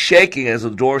practically shaking as the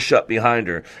door shut behind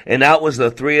her, and that was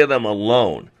the three of them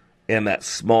alone in that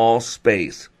small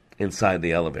space inside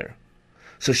the elevator.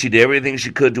 So she did everything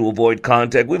she could to avoid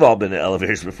contact. We've all been in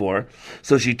elevators before.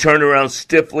 So she turned around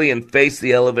stiffly and faced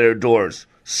the elevator doors,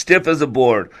 stiff as a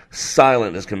board,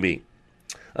 silent as can be.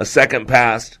 A second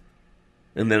passed,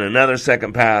 and then another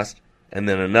second passed, and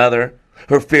then another.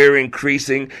 Her fear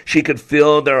increasing, she could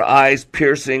feel their eyes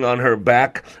piercing on her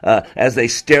back as they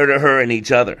stared at her and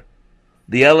each other.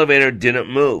 The elevator didn't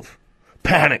move.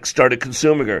 Panic started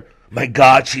consuming her. My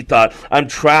God, she thought, I'm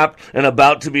trapped and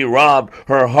about to be robbed.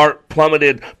 Her heart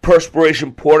plummeted.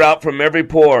 Perspiration poured out from every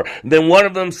pore. Then one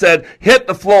of them said, hit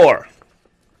the floor.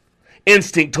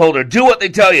 Instinct told her, do what they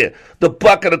tell you. The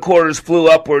bucket of quarters flew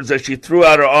upwards as she threw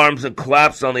out her arms and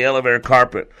collapsed on the elevator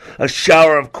carpet. A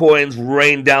shower of coins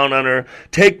rained down on her.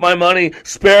 Take my money,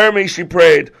 spare me, she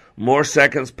prayed. More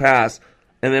seconds passed,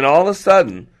 and then all of a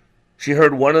sudden, she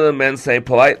heard one of the men say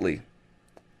politely,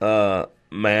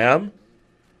 ma'am,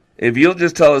 if you'll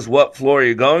just tell us what floor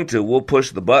you're going to, we'll push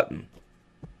the button.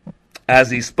 As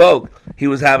he spoke, he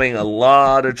was having a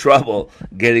lot of trouble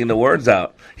getting the words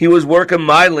out. He was working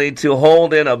mightily to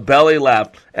hold in a belly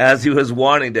laugh as he was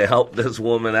wanting to help this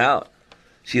woman out.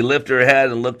 She lifted her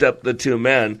head and looked up at the two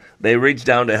men. They reached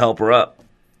down to help her up.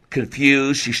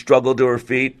 Confused, she struggled to her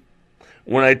feet.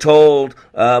 When I told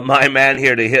my man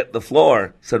here to hit the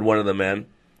floor, said one of the men,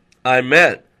 I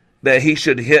meant that he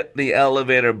should hit the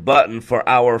elevator button for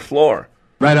our floor.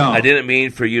 Right on. I didn't mean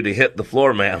for you to hit the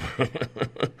floor, ma'am.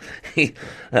 He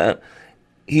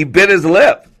bit his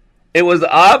lip. It was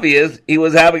obvious he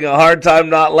was having a hard time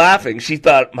not laughing. She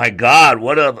thought, my God,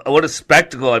 what a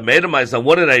spectacle I made of myself.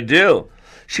 What did I do?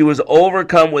 She was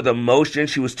overcome with emotion.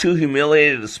 She was too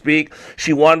humiliated to speak.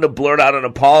 She wanted to blurt out an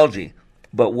apology,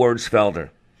 but words failed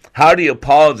her. How do you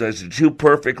apologize to two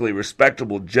perfectly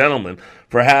respectable gentlemen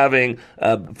for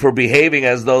behaving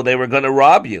as though they were going to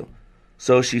rob you?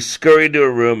 So she scurried to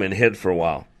her room and hid for a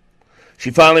while. She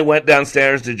finally went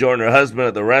downstairs to join her husband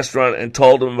at the restaurant and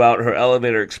told him about her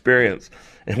elevator experience.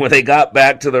 And when they got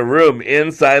back to the room,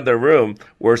 inside the room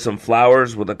were some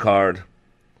flowers with a card.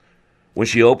 When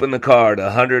she opened the card,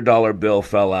 a $100 bill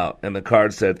fell out, and the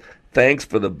card said, thanks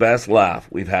for the best laugh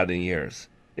we've had in years.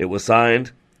 It was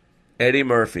signed Eddie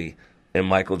Murphy and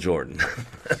Michael Jordan.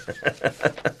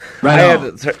 Right. I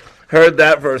hadn't heard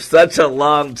that for such a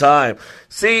long time.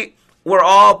 See, we're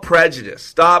all prejudiced.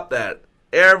 Stop that.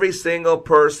 Every single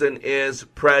person is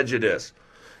prejudiced.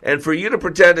 And for you to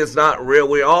pretend it's not real,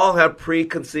 we all have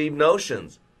preconceived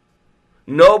notions.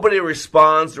 Nobody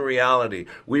responds to reality.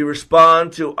 We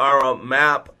respond to our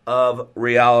map of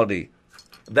reality.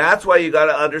 That's why you got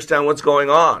to understand what's going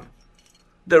on.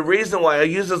 The reason why, I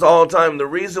use this all the time, the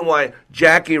reason why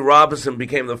Jackie Robinson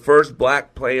became the first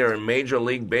black player in Major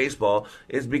League Baseball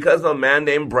is because of a man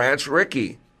named Branch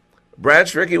Rickey.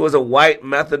 Branch Rickey was a white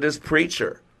Methodist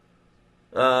preacher.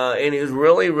 And he was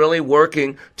really, really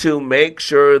working to make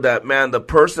sure that, man, the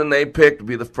person they picked to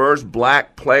be the first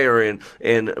black player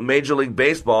in Major League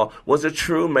Baseball was a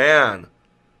true man.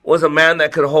 was a man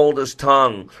that could hold his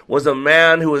tongue, was a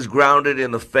man who was grounded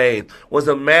in the faith, was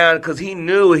a man because he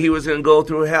knew he was going to go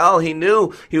through hell. He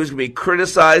knew he was going to be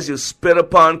criticized, he was spit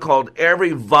upon, called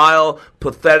every vile,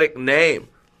 pathetic name.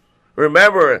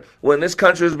 Remember, when this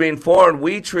country was being formed,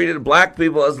 we treated black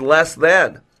people as less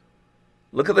than.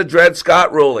 Look at the Dred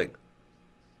Scott ruling.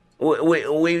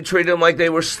 We treated them like they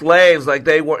were slaves, like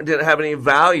they didn't have any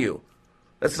value.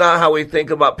 That's not how we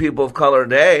think about people of color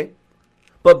today.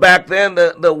 But back then,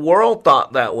 the world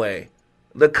thought that way.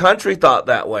 The country thought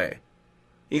that way.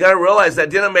 You got to realize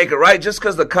that didn't make it right. Just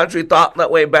because the country thought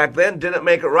that way back then didn't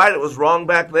make it right. It was wrong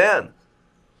back then.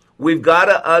 We've got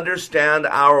to understand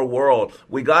our world.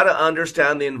 We got to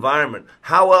understand the environment.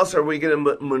 How else are we going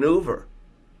to maneuver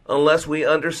unless we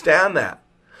understand that?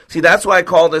 See, that's why I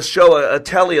call this show a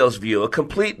teleos view, a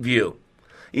complete view.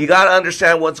 You got to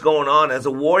understand what's going on. As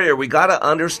a warrior, we got to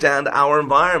understand our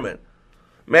environment.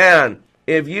 Man,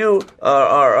 if you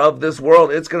are of this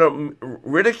world, it's going to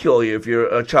ridicule you if you're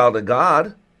a child of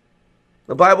God.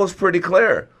 The Bible's pretty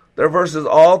clear. There are verses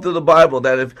all through the Bible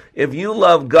that if you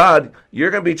love God,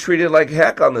 you're going to be treated like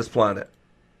heck on this planet.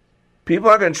 People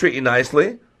aren't going to treat you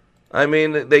nicely. I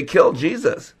mean, they killed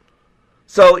Jesus.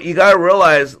 So you got to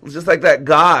realize, just like that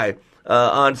guy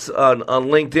on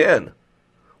LinkedIn,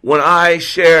 when I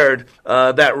shared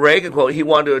that Reagan quote, he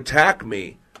wanted to attack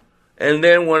me. And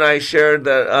then when I shared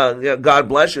that God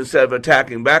bless you, instead of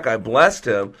attacking back, I blessed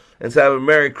him and said, have a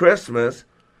Merry Christmas.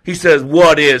 He says,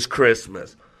 what is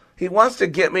Christmas? He wants to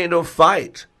get me into a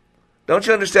fight. Don't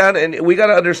you understand? And we got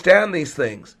to understand these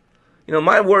things. You know,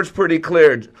 my word's pretty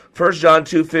clear. 1 John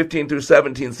 2:15 through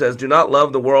 17 says, do not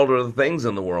love the world or the things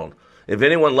in the world. If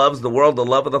anyone loves the world, the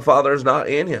love of the Father is not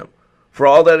in him. For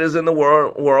all that is in the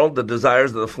world, the desires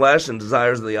of the flesh and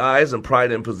desires of the eyes and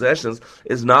pride in possessions,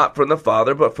 is not from the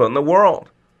Father, but from the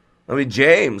world. I mean,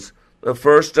 James, the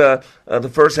first head of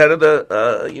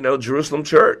the Jerusalem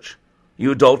church.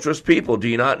 You adulterous people, do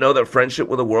you not know that friendship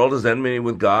with the world is enmity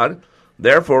with God?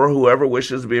 Therefore, whoever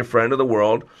wishes to be a friend of the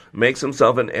world makes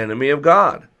himself an enemy of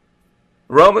God.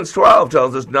 Romans 12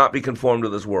 tells us not be conformed to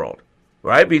this world.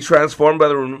 Right? Be transformed by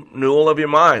the renewal of your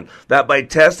mind, that by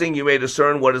testing you may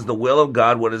discern what is the will of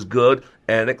God, what is good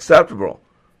and acceptable.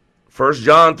 1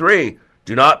 John 3,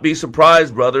 do not be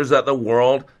surprised, brothers, that the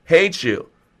world hates you.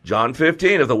 John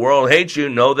 15, if the world hates you,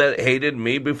 know that it hated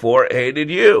me before it hated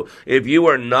you. If you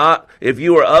were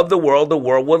of the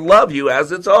world would love you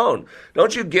as its own.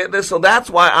 Don't you get this? So that's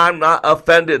why I'm not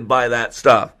offended by that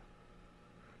stuff.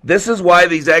 This is why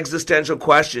these existential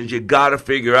questions you got to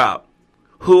figure out.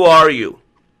 Who are you?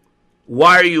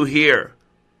 Why are you here?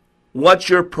 What's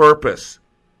your purpose?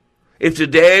 If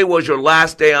today was your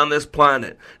last day on this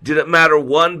planet, did it matter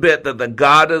one bit that the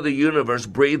God of the universe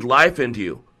breathed life into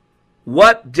you?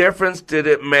 What difference did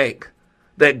it make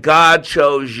that God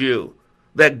chose you,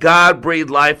 that God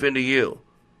breathed life into you?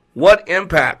 What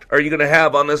impact are you going to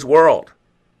have on this world?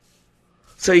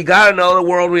 So you got to know the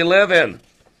world we live in.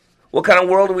 What kind of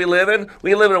world do we live in?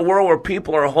 We live in a world where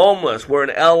people are homeless. We're in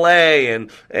L.A.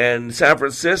 and San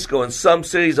Francisco, and some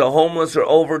cities the homeless are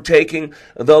overtaking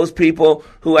those people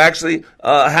who actually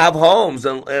have homes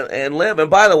and live. And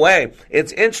by the way,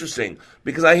 it's interesting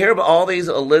because I hear about all these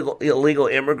illegal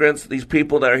immigrants, these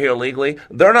people that are here illegally.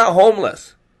 They're not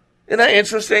homeless. Isn't that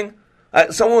interesting?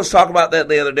 Someone was talking about that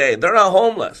the other day. They're not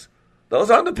homeless.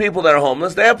 Those aren't the people that are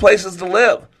homeless. They have places to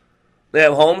live. They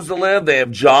have homes to live. They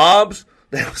have jobs.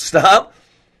 They have stuff.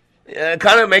 It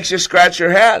kind of makes you scratch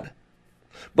your head.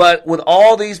 But with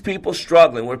all these people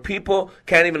struggling, where people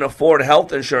can't even afford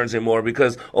health insurance anymore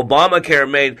because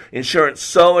Obamacare made insurance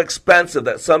so expensive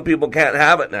that some people can't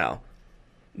have it now.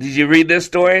 Did you read this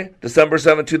story? December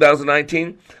 7,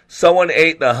 2019. Someone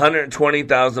ate the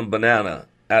 120,000 banana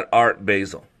at Art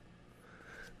Basel.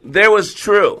 There was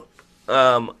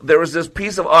this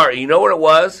piece of art. You know what it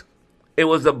was? It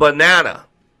was a banana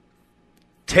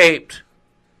taped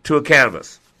to a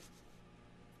canvas.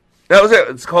 That was it.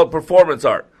 It's called performance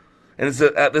art. And it's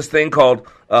at this thing called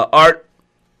Art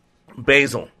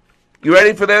Basel. You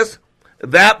ready for this?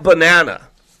 That banana,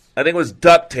 I think it was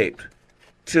duct taped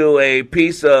to a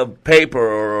piece of paper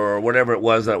or whatever it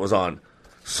was that was on,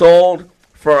 sold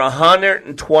for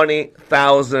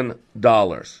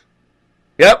 $120,000.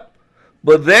 Yep.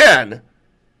 But then,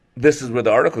 this is where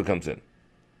the article comes in.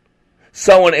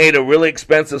 Someone ate a really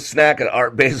expensive snack at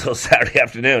Art Basel Saturday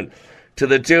afternoon to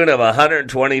the tune of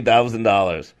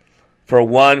 $120,000 for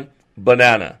one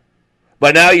banana.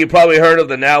 By now, you've probably heard of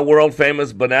the now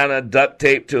world-famous banana duct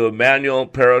taped to Emmanuel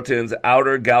Perrotin's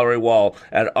outer gallery wall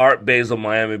at Art Basel,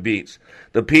 Miami Beach.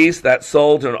 The piece that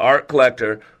sold to an art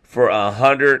collector for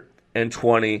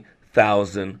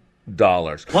 $120,000.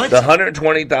 What? The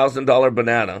 $120,000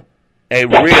 banana, a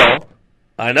real,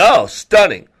 I know,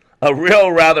 stunning, a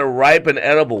real rather ripe and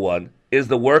edible one, is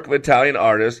the work of Italian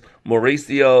artist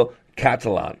Maurizio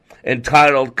Cattelan,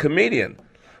 entitled Comedian.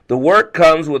 The work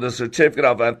comes with a certificate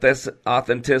of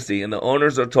authenticity, and the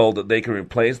owners are told that they can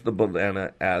replace the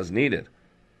banana as needed.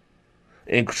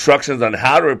 Instructions on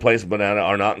how to replace a banana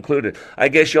are not included. I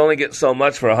guess you only get so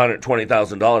much for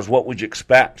 $120,000. What would you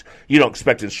expect? You don't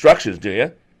expect instructions, do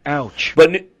you? Ouch.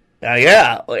 But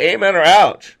yeah, amen or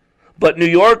ouch. But New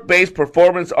York-based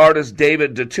performance artist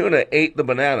David DeTuna ate the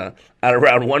banana at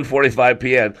around 1:45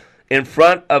 p.m. in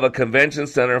front of a convention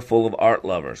center full of art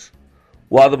lovers.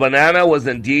 While the banana was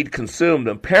indeed consumed,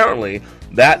 apparently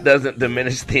that doesn't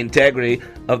diminish the integrity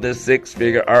of this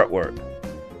six-figure artwork.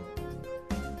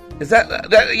 Is that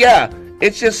yeah,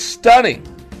 it's just stunning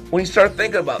when you start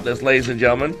thinking about this, ladies and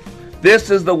gentlemen.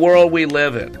 This is the world we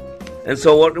live in. And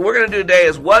so what we're going to do today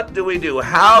is, what do we do?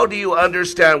 How do you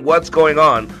understand what's going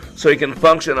on so you can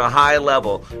function at a high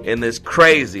level in this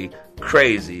crazy,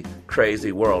 crazy,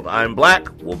 crazy world? I'm Black.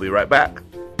 We'll be right back.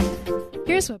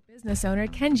 Here's what business owner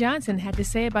Ken Johnson had to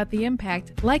say about the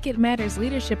impact Like It Matters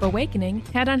Leadership Awakening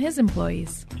had on his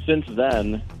employees. Since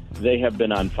then, they have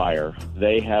been on fire.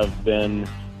 They have been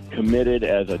committed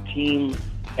as a team,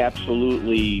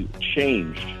 absolutely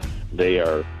changed. They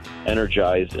are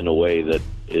energized in a way that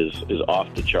is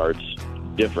off the charts,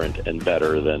 different and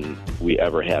better than we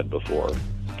ever had before.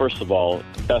 First of all,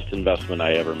 best investment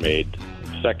I ever made.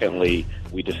 Secondly,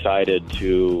 we decided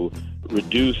to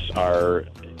reduce our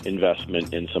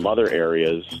investment in some other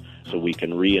areas so we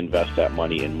can reinvest that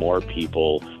money in more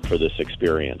people for this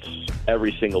experience.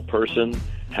 Every single person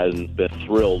has been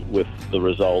thrilled with the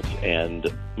results,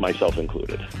 and myself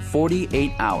included.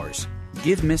 48 hours.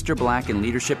 Give Mr. Black and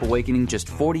Leadership Awakening just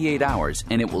 48 hours,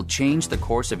 and it will change the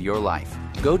course of your life.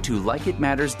 Go to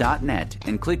likeitmatters.net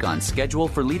and click on Schedule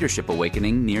for Leadership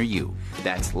Awakening near you.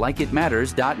 That's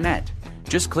likeitmatters.net.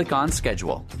 Just click on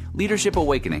Schedule. Leadership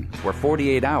Awakening, where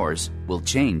 48 hours will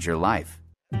change your life.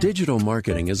 Digital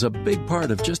marketing is a big part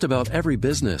of just about every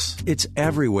business. It's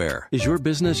everywhere. Is your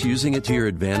business using it to your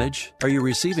advantage? Are you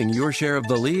receiving your share of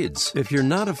the leads? If you're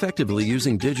not effectively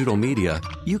using digital media,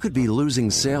 you could be losing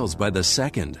sales by the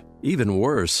second. Even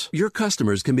worse, your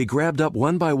customers can be grabbed up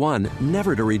one by one,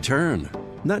 never to return.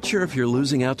 Not sure if you're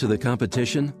losing out to the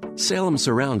competition? Salem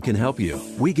Surround can help you.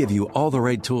 We give you all the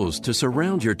right tools to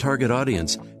surround your target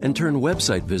audience and turn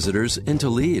website visitors into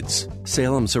leads.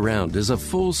 Salem Surround is a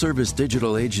full-service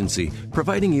digital agency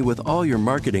providing you with all your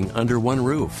marketing under one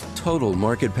roof. Total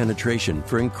market penetration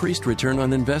for increased return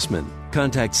on investment.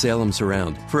 Contact Salem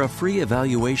Surround for a free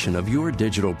evaluation of your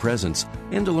digital presence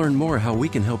and to learn more how we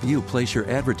can help you place your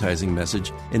advertising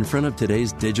message in front of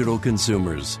today's digital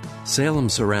consumers. Salem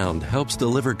Surround helps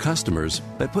deliver customers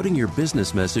by putting your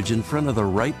business message in front of the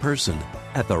right person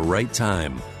at the right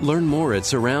time. Learn more at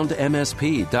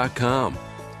surroundmsp.com,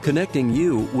 connecting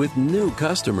you with new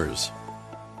customers.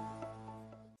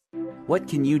 What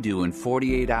can you do in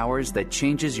 48 hours that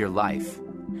changes your life?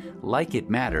 Like It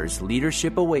Matters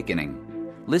Leadership Awakening.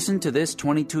 Listen to this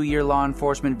 22-year law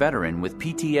enforcement veteran with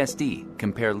PTSD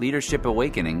compare Leadership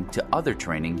Awakening to other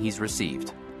training he's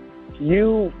received.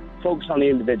 You focus on the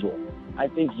individual. I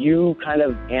think you kind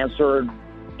of answered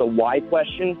the why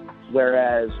question,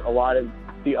 whereas a lot of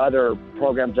the other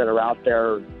programs that are out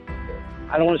there,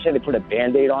 I don't want to say they put a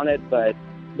Band-Aid on it, but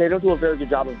they don't do a very good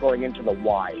job of going into the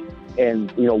why.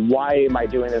 And, why am I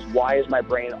doing this? Why is my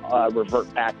brain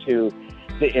revert back to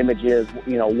the images?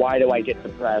 Why do I get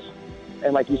depressed?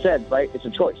 And like you said, right, it's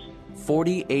a choice.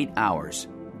 48 hours.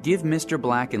 Give Mr.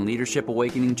 Black and Leadership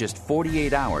Awakening just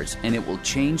 48 hours, and it will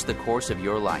change the course of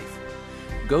your life.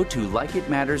 Go to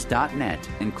likeitmatters.net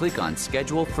and click on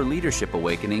Schedule for Leadership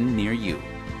Awakening near you.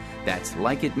 That's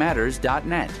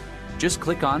likeitmatters.net. Just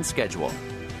click on Schedule.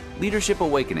 Leadership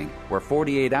Awakening, where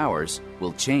 48 hours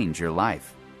will change your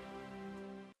life.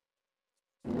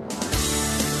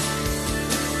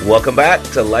 Welcome back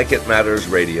to Like It Matters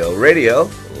Radio. Radio,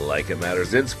 like it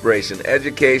matters, inspiration,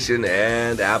 education,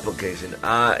 and application.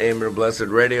 I am your blessed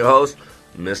radio host,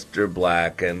 Mr.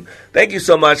 Black. And thank you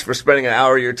so much for spending an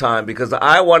hour of your time, because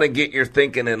I want to get your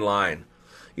thinking in line.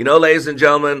 Ladies and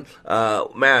gentlemen,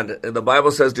 the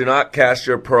Bible says, do not cast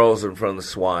your pearls in front of the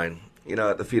swine,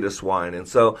 at the feet of swine. And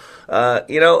so,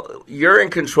 you're in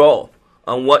control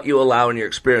on what you allow in your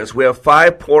experience. We have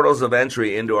 5 portals of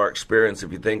entry into our experience,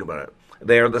 if you think about it.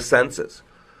 They are the senses.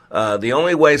 The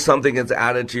only way something gets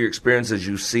added to your experience is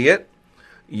you see it,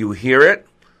 you hear it,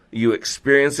 you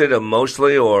experience it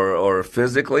emotionally or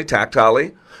physically,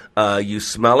 tactilely, you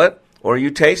smell it, or you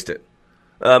taste it.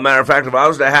 Matter of fact, if I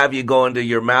was to have you go into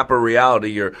your map of reality,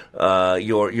 your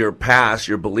past,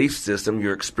 your belief system,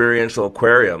 your experiential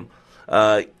aquarium,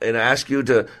 and ask you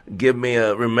to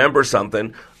remember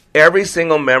something, every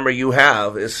single memory you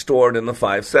have is stored in the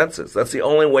 5 senses. That's the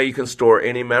only way you can store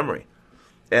any memory.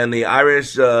 And the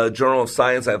Irish Journal of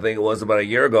Science, I think it was about a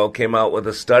year ago, came out with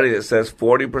a study that says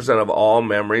 40% of all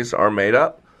memories are made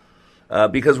up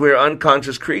because we're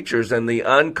unconscious creatures, and the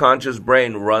unconscious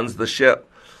brain runs the ship.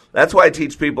 That's why I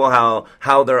teach people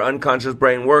how their unconscious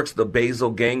brain works. The basal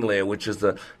ganglia, which is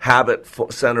the habit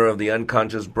center of the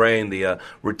unconscious brain, the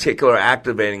reticular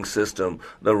activating system,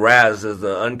 the RAS is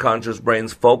the unconscious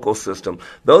brain's focal system.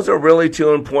 Those are really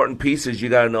 2 important pieces. You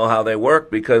got to know how they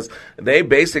work because they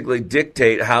basically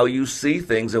dictate how you see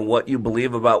things and what you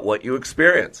believe about what you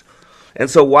experience. And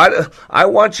so I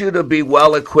want you to be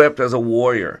well equipped as a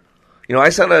warrior. You know, I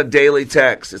send a daily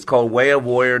text. It's called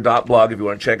wayofwarrior.blog if you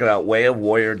want to check it out,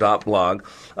 wayofwarrior.blog.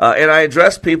 And I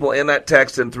address people in that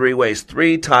text in 3 ways,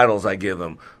 3 titles I give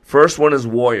them. First one is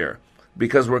warrior,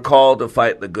 because we're called to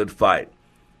fight the good fight.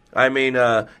 I mean,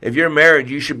 if you're married,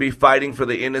 you should be fighting for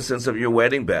the innocence of your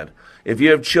wedding bed. If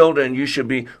you have children, you should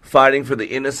be fighting for the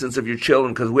innocence of your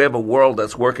children because we have a world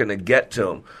that's working to get to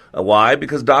them. Why?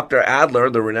 Because Dr. Adler,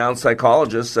 the renowned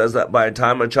psychologist, says that by the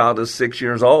time a child is 6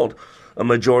 years old, a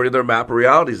majority of their map of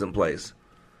reality is in place.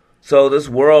 So this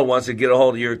world wants to get a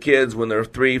hold of your kids when they're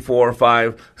 3, 4,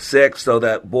 5, 6, so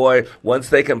that, boy, once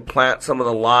they can plant some of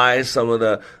the lies, some of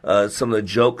the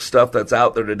joke stuff that's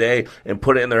out there today and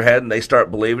put it in their head and they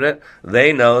start believing it,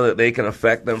 they know that they can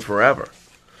affect them forever.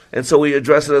 And so we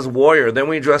address it as warrior. Then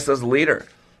we address it as leader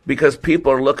because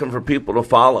people are looking for people to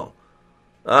follow.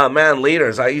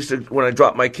 Leaders. I used to, when I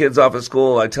dropped my kids off at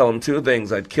school, I'd tell them 2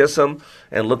 things. I'd kiss them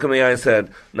and look in the eye and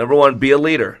said, number 1, be a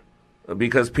leader,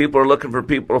 because people are looking for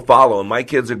people to follow, and my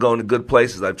kids are going to good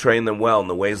places. I've trained them well in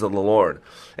the ways of the Lord.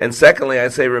 And secondly,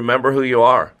 I'd say, remember who you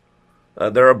are.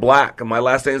 They're a black, and my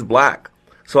last name is Black.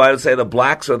 So I would say the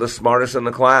blacks are the smartest in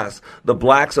the class. The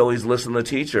blacks always listen to the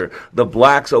teacher. The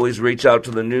blacks always reach out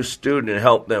to the new student and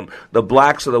help them. The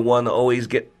blacks are the one that always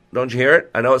get... Don't you hear it?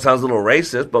 I know it sounds a little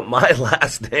racist, but my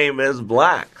last name is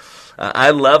Black.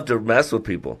 I love to mess with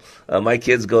people. My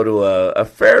kids go to a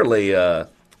fairly,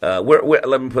 let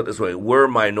me put it this way, we're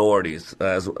minorities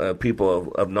as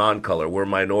people of non-color. We're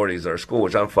minorities at our school,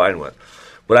 which I'm fine with.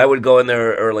 But I would go in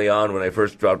there early on when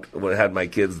I had my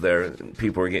kids there, and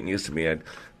people were getting used to me. I'd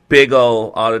big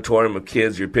old auditorium of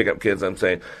kids, your pickup kids. I'm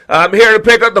saying, I'm here to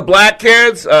pick up the black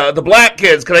kids. The black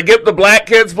kids. Can I get the black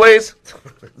kids, please?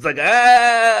 It's like,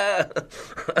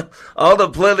 all the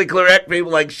politically correct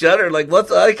people like shudder. Like,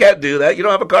 I can't do that. You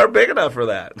don't have a car big enough for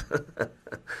that.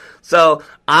 So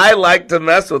I like to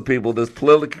mess with people that's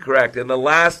politically correct. And the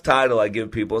last title I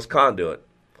give people is conduit,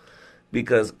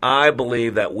 because I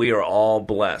believe that we are all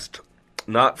blessed,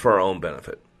 not for our own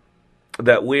benefit,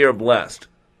 that we are blessed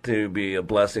to be a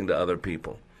blessing to other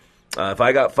people. If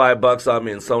I got $5 on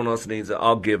me and someone else needs it,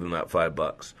 I'll give them that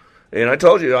 $5. And I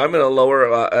told you, I'm in a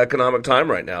lower economic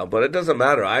time right now, but it doesn't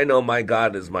matter. I know my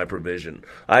God is my provision.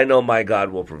 I know my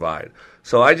God will provide.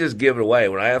 So I just give it away.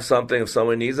 When I have something, if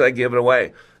someone needs it, I give it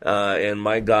away. And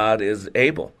my God is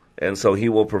able, and so he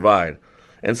will provide.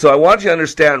 And so I want you to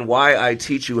understand why I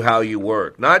teach you how you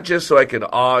work, not just so I can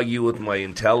awe you with my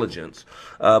intelligence,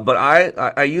 but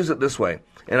I use it this way.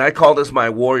 And I call this my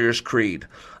warrior's creed.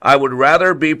 I would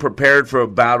rather be prepared for a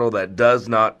battle that does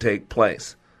not take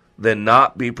place than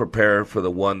not be prepared for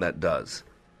the one that does.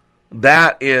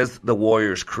 That is the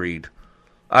warrior's creed.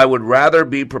 I would rather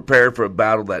be prepared for a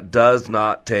battle that does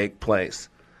not take place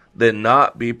than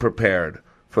not be prepared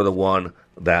for the one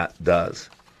that does.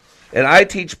 And I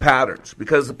teach patterns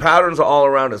because the patterns are all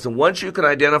around us. And once you can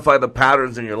identify the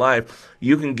patterns in your life,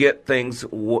 you can get things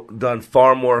done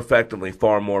far more effectively,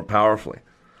 far more powerfully.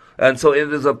 And so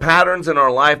it is the patterns in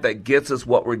our life that gets us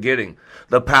what we're getting.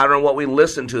 The pattern what we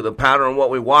listen to, the pattern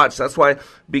what we watch. That's why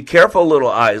be careful,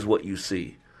 little eyes, what you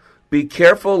see. Be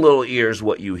careful, little ears,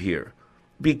 what you hear.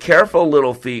 Be careful,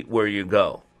 little feet, where you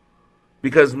go.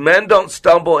 Because men don't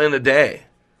stumble in a day.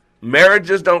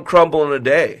 Marriages don't crumble in a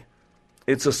day.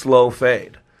 It's a slow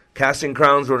fade. Casting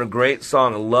Crowns wrote a great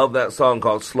song. I love that song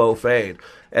called Slow Fade.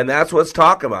 And that's what it's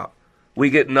talking about. We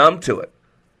get numb to it.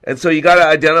 And so you got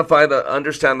to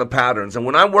understand the patterns. And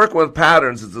when I'm working with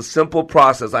patterns, it's a simple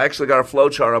process. I actually got a flow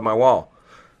chart on my wall.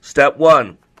 Step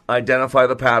 1, identify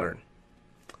the pattern.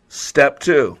 Step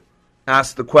 2,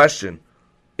 ask the question,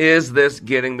 is this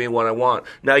getting me what I want?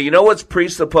 Now, you know what's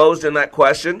presupposed in that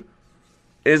question?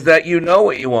 Is that you know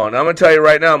what you want. I'm going to tell you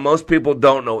right now, most people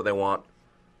don't know what they want.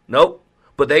 Nope.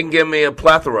 But they can give me a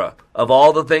plethora of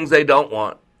all the things they don't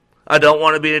want. I don't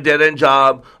want to be in a dead-end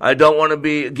job. I don't want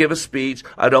to give a speech.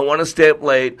 I don't want to stay up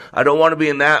late. I don't want to be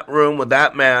in that room with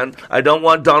that man. I don't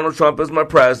want Donald Trump as my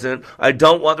president. I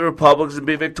don't want the Republicans to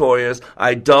be victorious.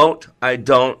 I don't. And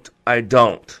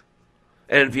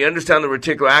if you understand the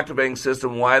reticular activating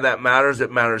system, why that matters, it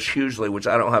matters hugely, which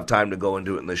I don't have time to go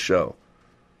into it in this show.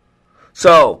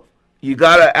 So, you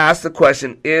got to ask the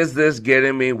question, is this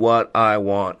getting me what I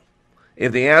want?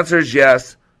 If the answer is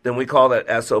yes, then we call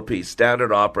that SOP,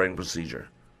 Standard Operating Procedure.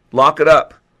 Lock it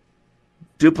up.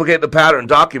 Duplicate the pattern.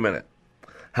 Document it.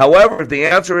 However, if the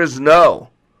answer is no,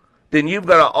 then you've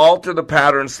got to alter the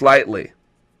pattern slightly.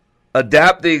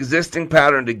 Adapt the existing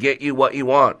pattern to get you what you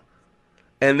want.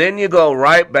 And then you go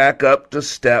right back up to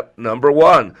step number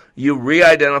 1. You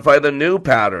re-identify the new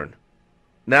pattern.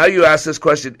 Now you ask this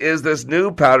question, is this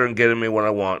new pattern getting me what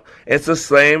I want? It's the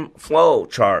same flow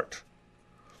chart.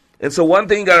 And so one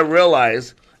thing you got to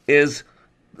realize is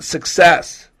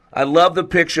success. I love the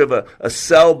picture of a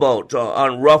sailboat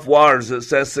on rough waters that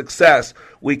says success.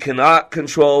 We cannot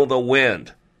control the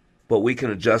wind, but we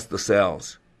can adjust the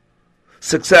sails.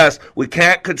 Success, we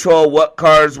can't control what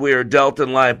cards we are dealt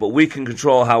in life, but we can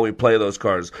control how we play those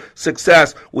cards.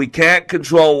 Success, we can't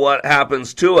control what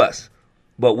happens to us,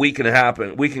 but we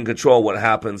can control what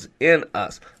happens in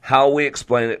us, how we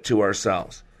explain it to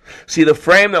ourselves. See, the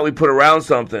frame that we put around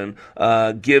something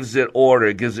gives it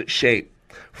order, gives it shape.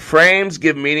 Frames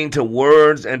give meaning to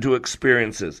words and to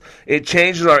experiences. It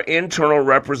changes our internal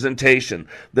representation.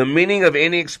 The meaning of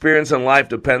any experience in life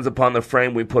depends upon the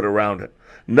frame we put around it.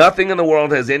 Nothing in the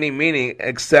world has any meaning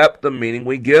except the meaning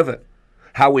we give it.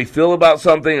 How we feel about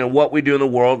something and what we do in the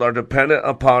world are dependent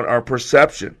upon our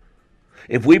perception.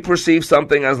 If we perceive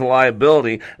something as a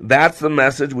liability, that's the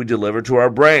message we deliver to our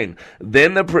brain.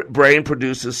 Then the brain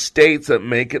produces states that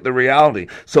make it the reality.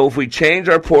 So if we change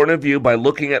our point of view by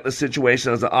looking at the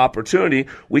situation as an opportunity,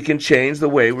 we can change the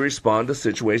way we respond to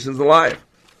situations in life.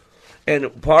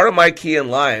 And part of my key in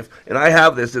life, and I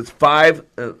have this, it's five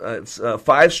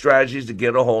strategies to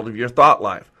get a hold of your thought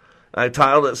life. I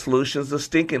titled it Solutions to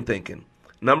Stinking Thinking.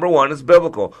 Number 1 is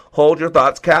biblical. Hold your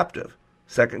thoughts captive.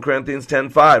 2 Corinthians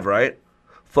 10:5, right?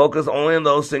 Focus only on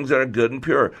those things that are good and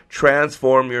pure.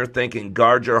 Transform your thinking.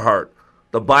 Guard your heart.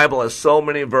 The Bible has so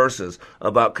many verses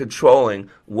about controlling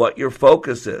what your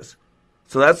focus is.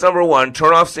 So that's number 1.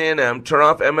 Turn off CNN, turn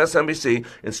off MSNBC,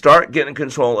 and start getting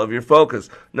control of your focus.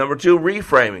 Number 2,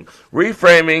 reframing.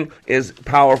 Reframing is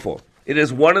powerful. It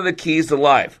is one of the keys to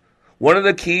life. One of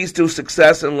the keys to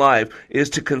success in life is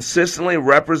to consistently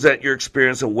represent your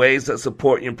experience in ways that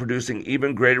support you in producing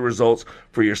even greater results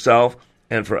for yourself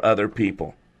and for other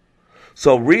people.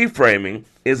 So reframing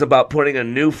is about putting a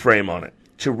new frame on it,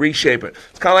 to reshape it.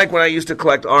 It's kind of like when I used to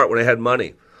collect art when I had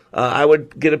money. I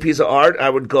would get a piece of art, I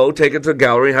would go take it to a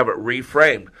gallery and have it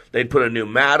reframed. They'd put a new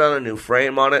mat on, a new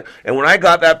frame on it, and when I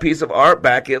got that piece of art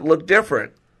back, it looked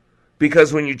different.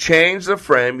 Because when you change the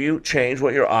frame, you change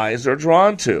what your eyes are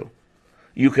drawn to.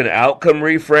 You can outcome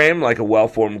reframe like a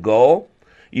well-formed goal.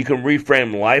 You can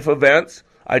reframe life events,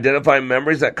 identify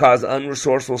memories that cause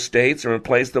unresourceful states and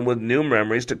replace them with new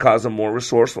memories to cause a more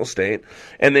resourceful state.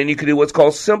 And then you can do what's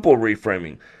called simple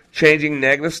reframing, changing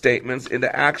negative statements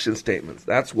into action statements.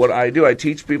 That's what I do. I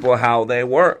teach people how they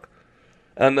work.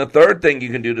 And the third thing you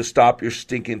can do to stop your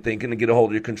stinking thinking and get a hold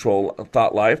of your control of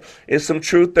thought life is some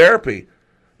truth therapy.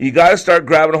 You got to start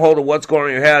grabbing a hold of what's going on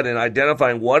in your head and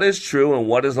identifying what is true and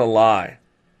what is a lie.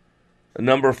 And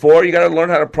number 4, you got to learn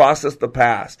how to process the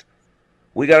past.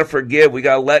 We got to forgive. We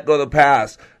got to let go of the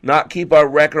past, not keep our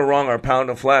record wrong, our pound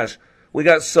of flesh. We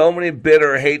got so many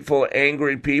bitter, hateful,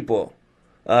 angry people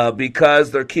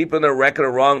because they're keeping their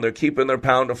record wrong. They're keeping their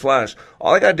pound of flesh.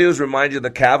 All I got to do is remind you of the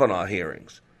Kavanaugh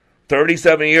hearings.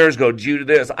 37 years ago, due to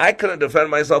this, I couldn't defend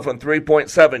myself on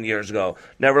 3.7 years ago.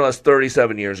 Nevertheless,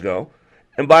 37 years ago.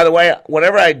 And by the way,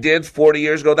 whatever I did 40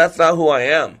 years ago, that's not who I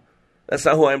am. That's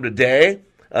not who I am today.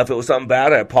 If it was something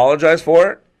bad, I apologize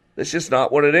for it. It's just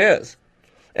not what it is.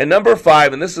 And number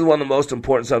 5, and this is one of the most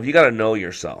important stuff, you got to know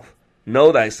yourself.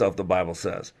 Know thyself, the Bible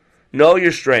says. Know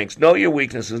your strengths. Know your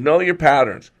weaknesses. Know your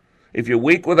patterns. If you're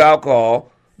weak with alcohol,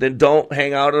 then don't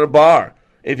hang out at a bar.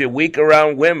 If you're weak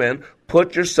around women,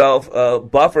 put yourself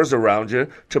buffers around you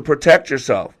to protect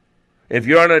yourself. If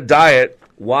you're on a diet,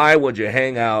 why would you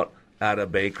hang out at a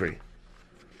bakery?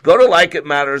 Go to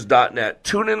likeitmatters.net.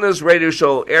 Tune in to this radio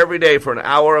show every day for an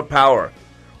hour of power,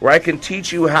 where I can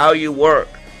teach you how you work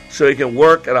so you can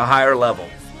work at a higher level.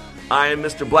 I am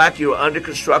Mr. Black. You are under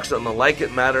construction on the Like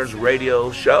It Matters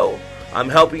radio show. I'm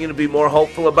helping you to be more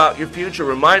hopeful about your future,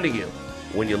 reminding you,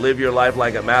 when you live your life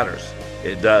like it matters,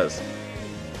 it does.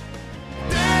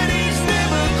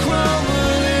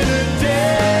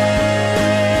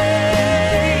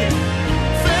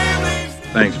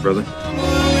 Thanks, brother.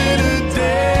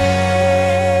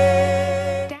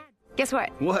 Dad, guess what?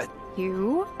 What?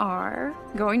 You are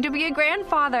going to be a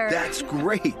grandfather. That's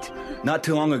great. Not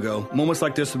too long ago, moments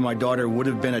like this with my daughter would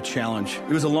have been a challenge.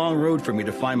 It was a long road for me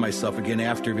to find myself again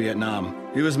after Vietnam.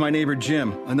 It was my neighbor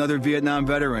Jim, another Vietnam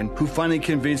veteran, who finally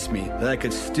convinced me that I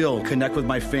could still connect with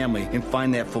my family and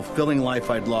find that fulfilling life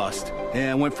I'd lost.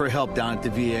 And I went for help down at the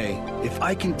VA. If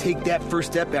I can take that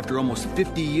first step after almost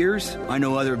 50 years, I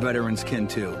know other veterans can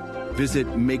too. Visit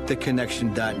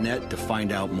MakeTheConnection.net to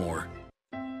find out more.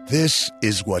 This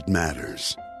is what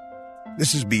matters.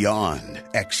 This is beyond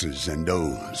X's and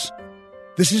O's.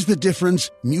 This is the difference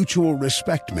mutual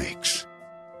respect makes.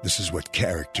 This is what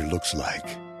character looks like.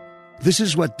 This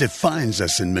is what defines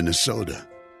us in Minnesota.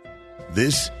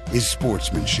 This is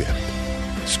sportsmanship.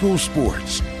 School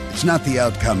sports. It's not the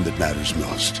outcome that matters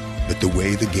most, but the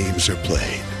way the games are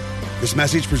played. This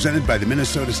message presented by the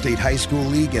Minnesota State High School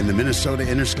League and the Minnesota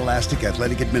Interscholastic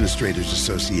Athletic Administrators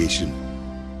Association.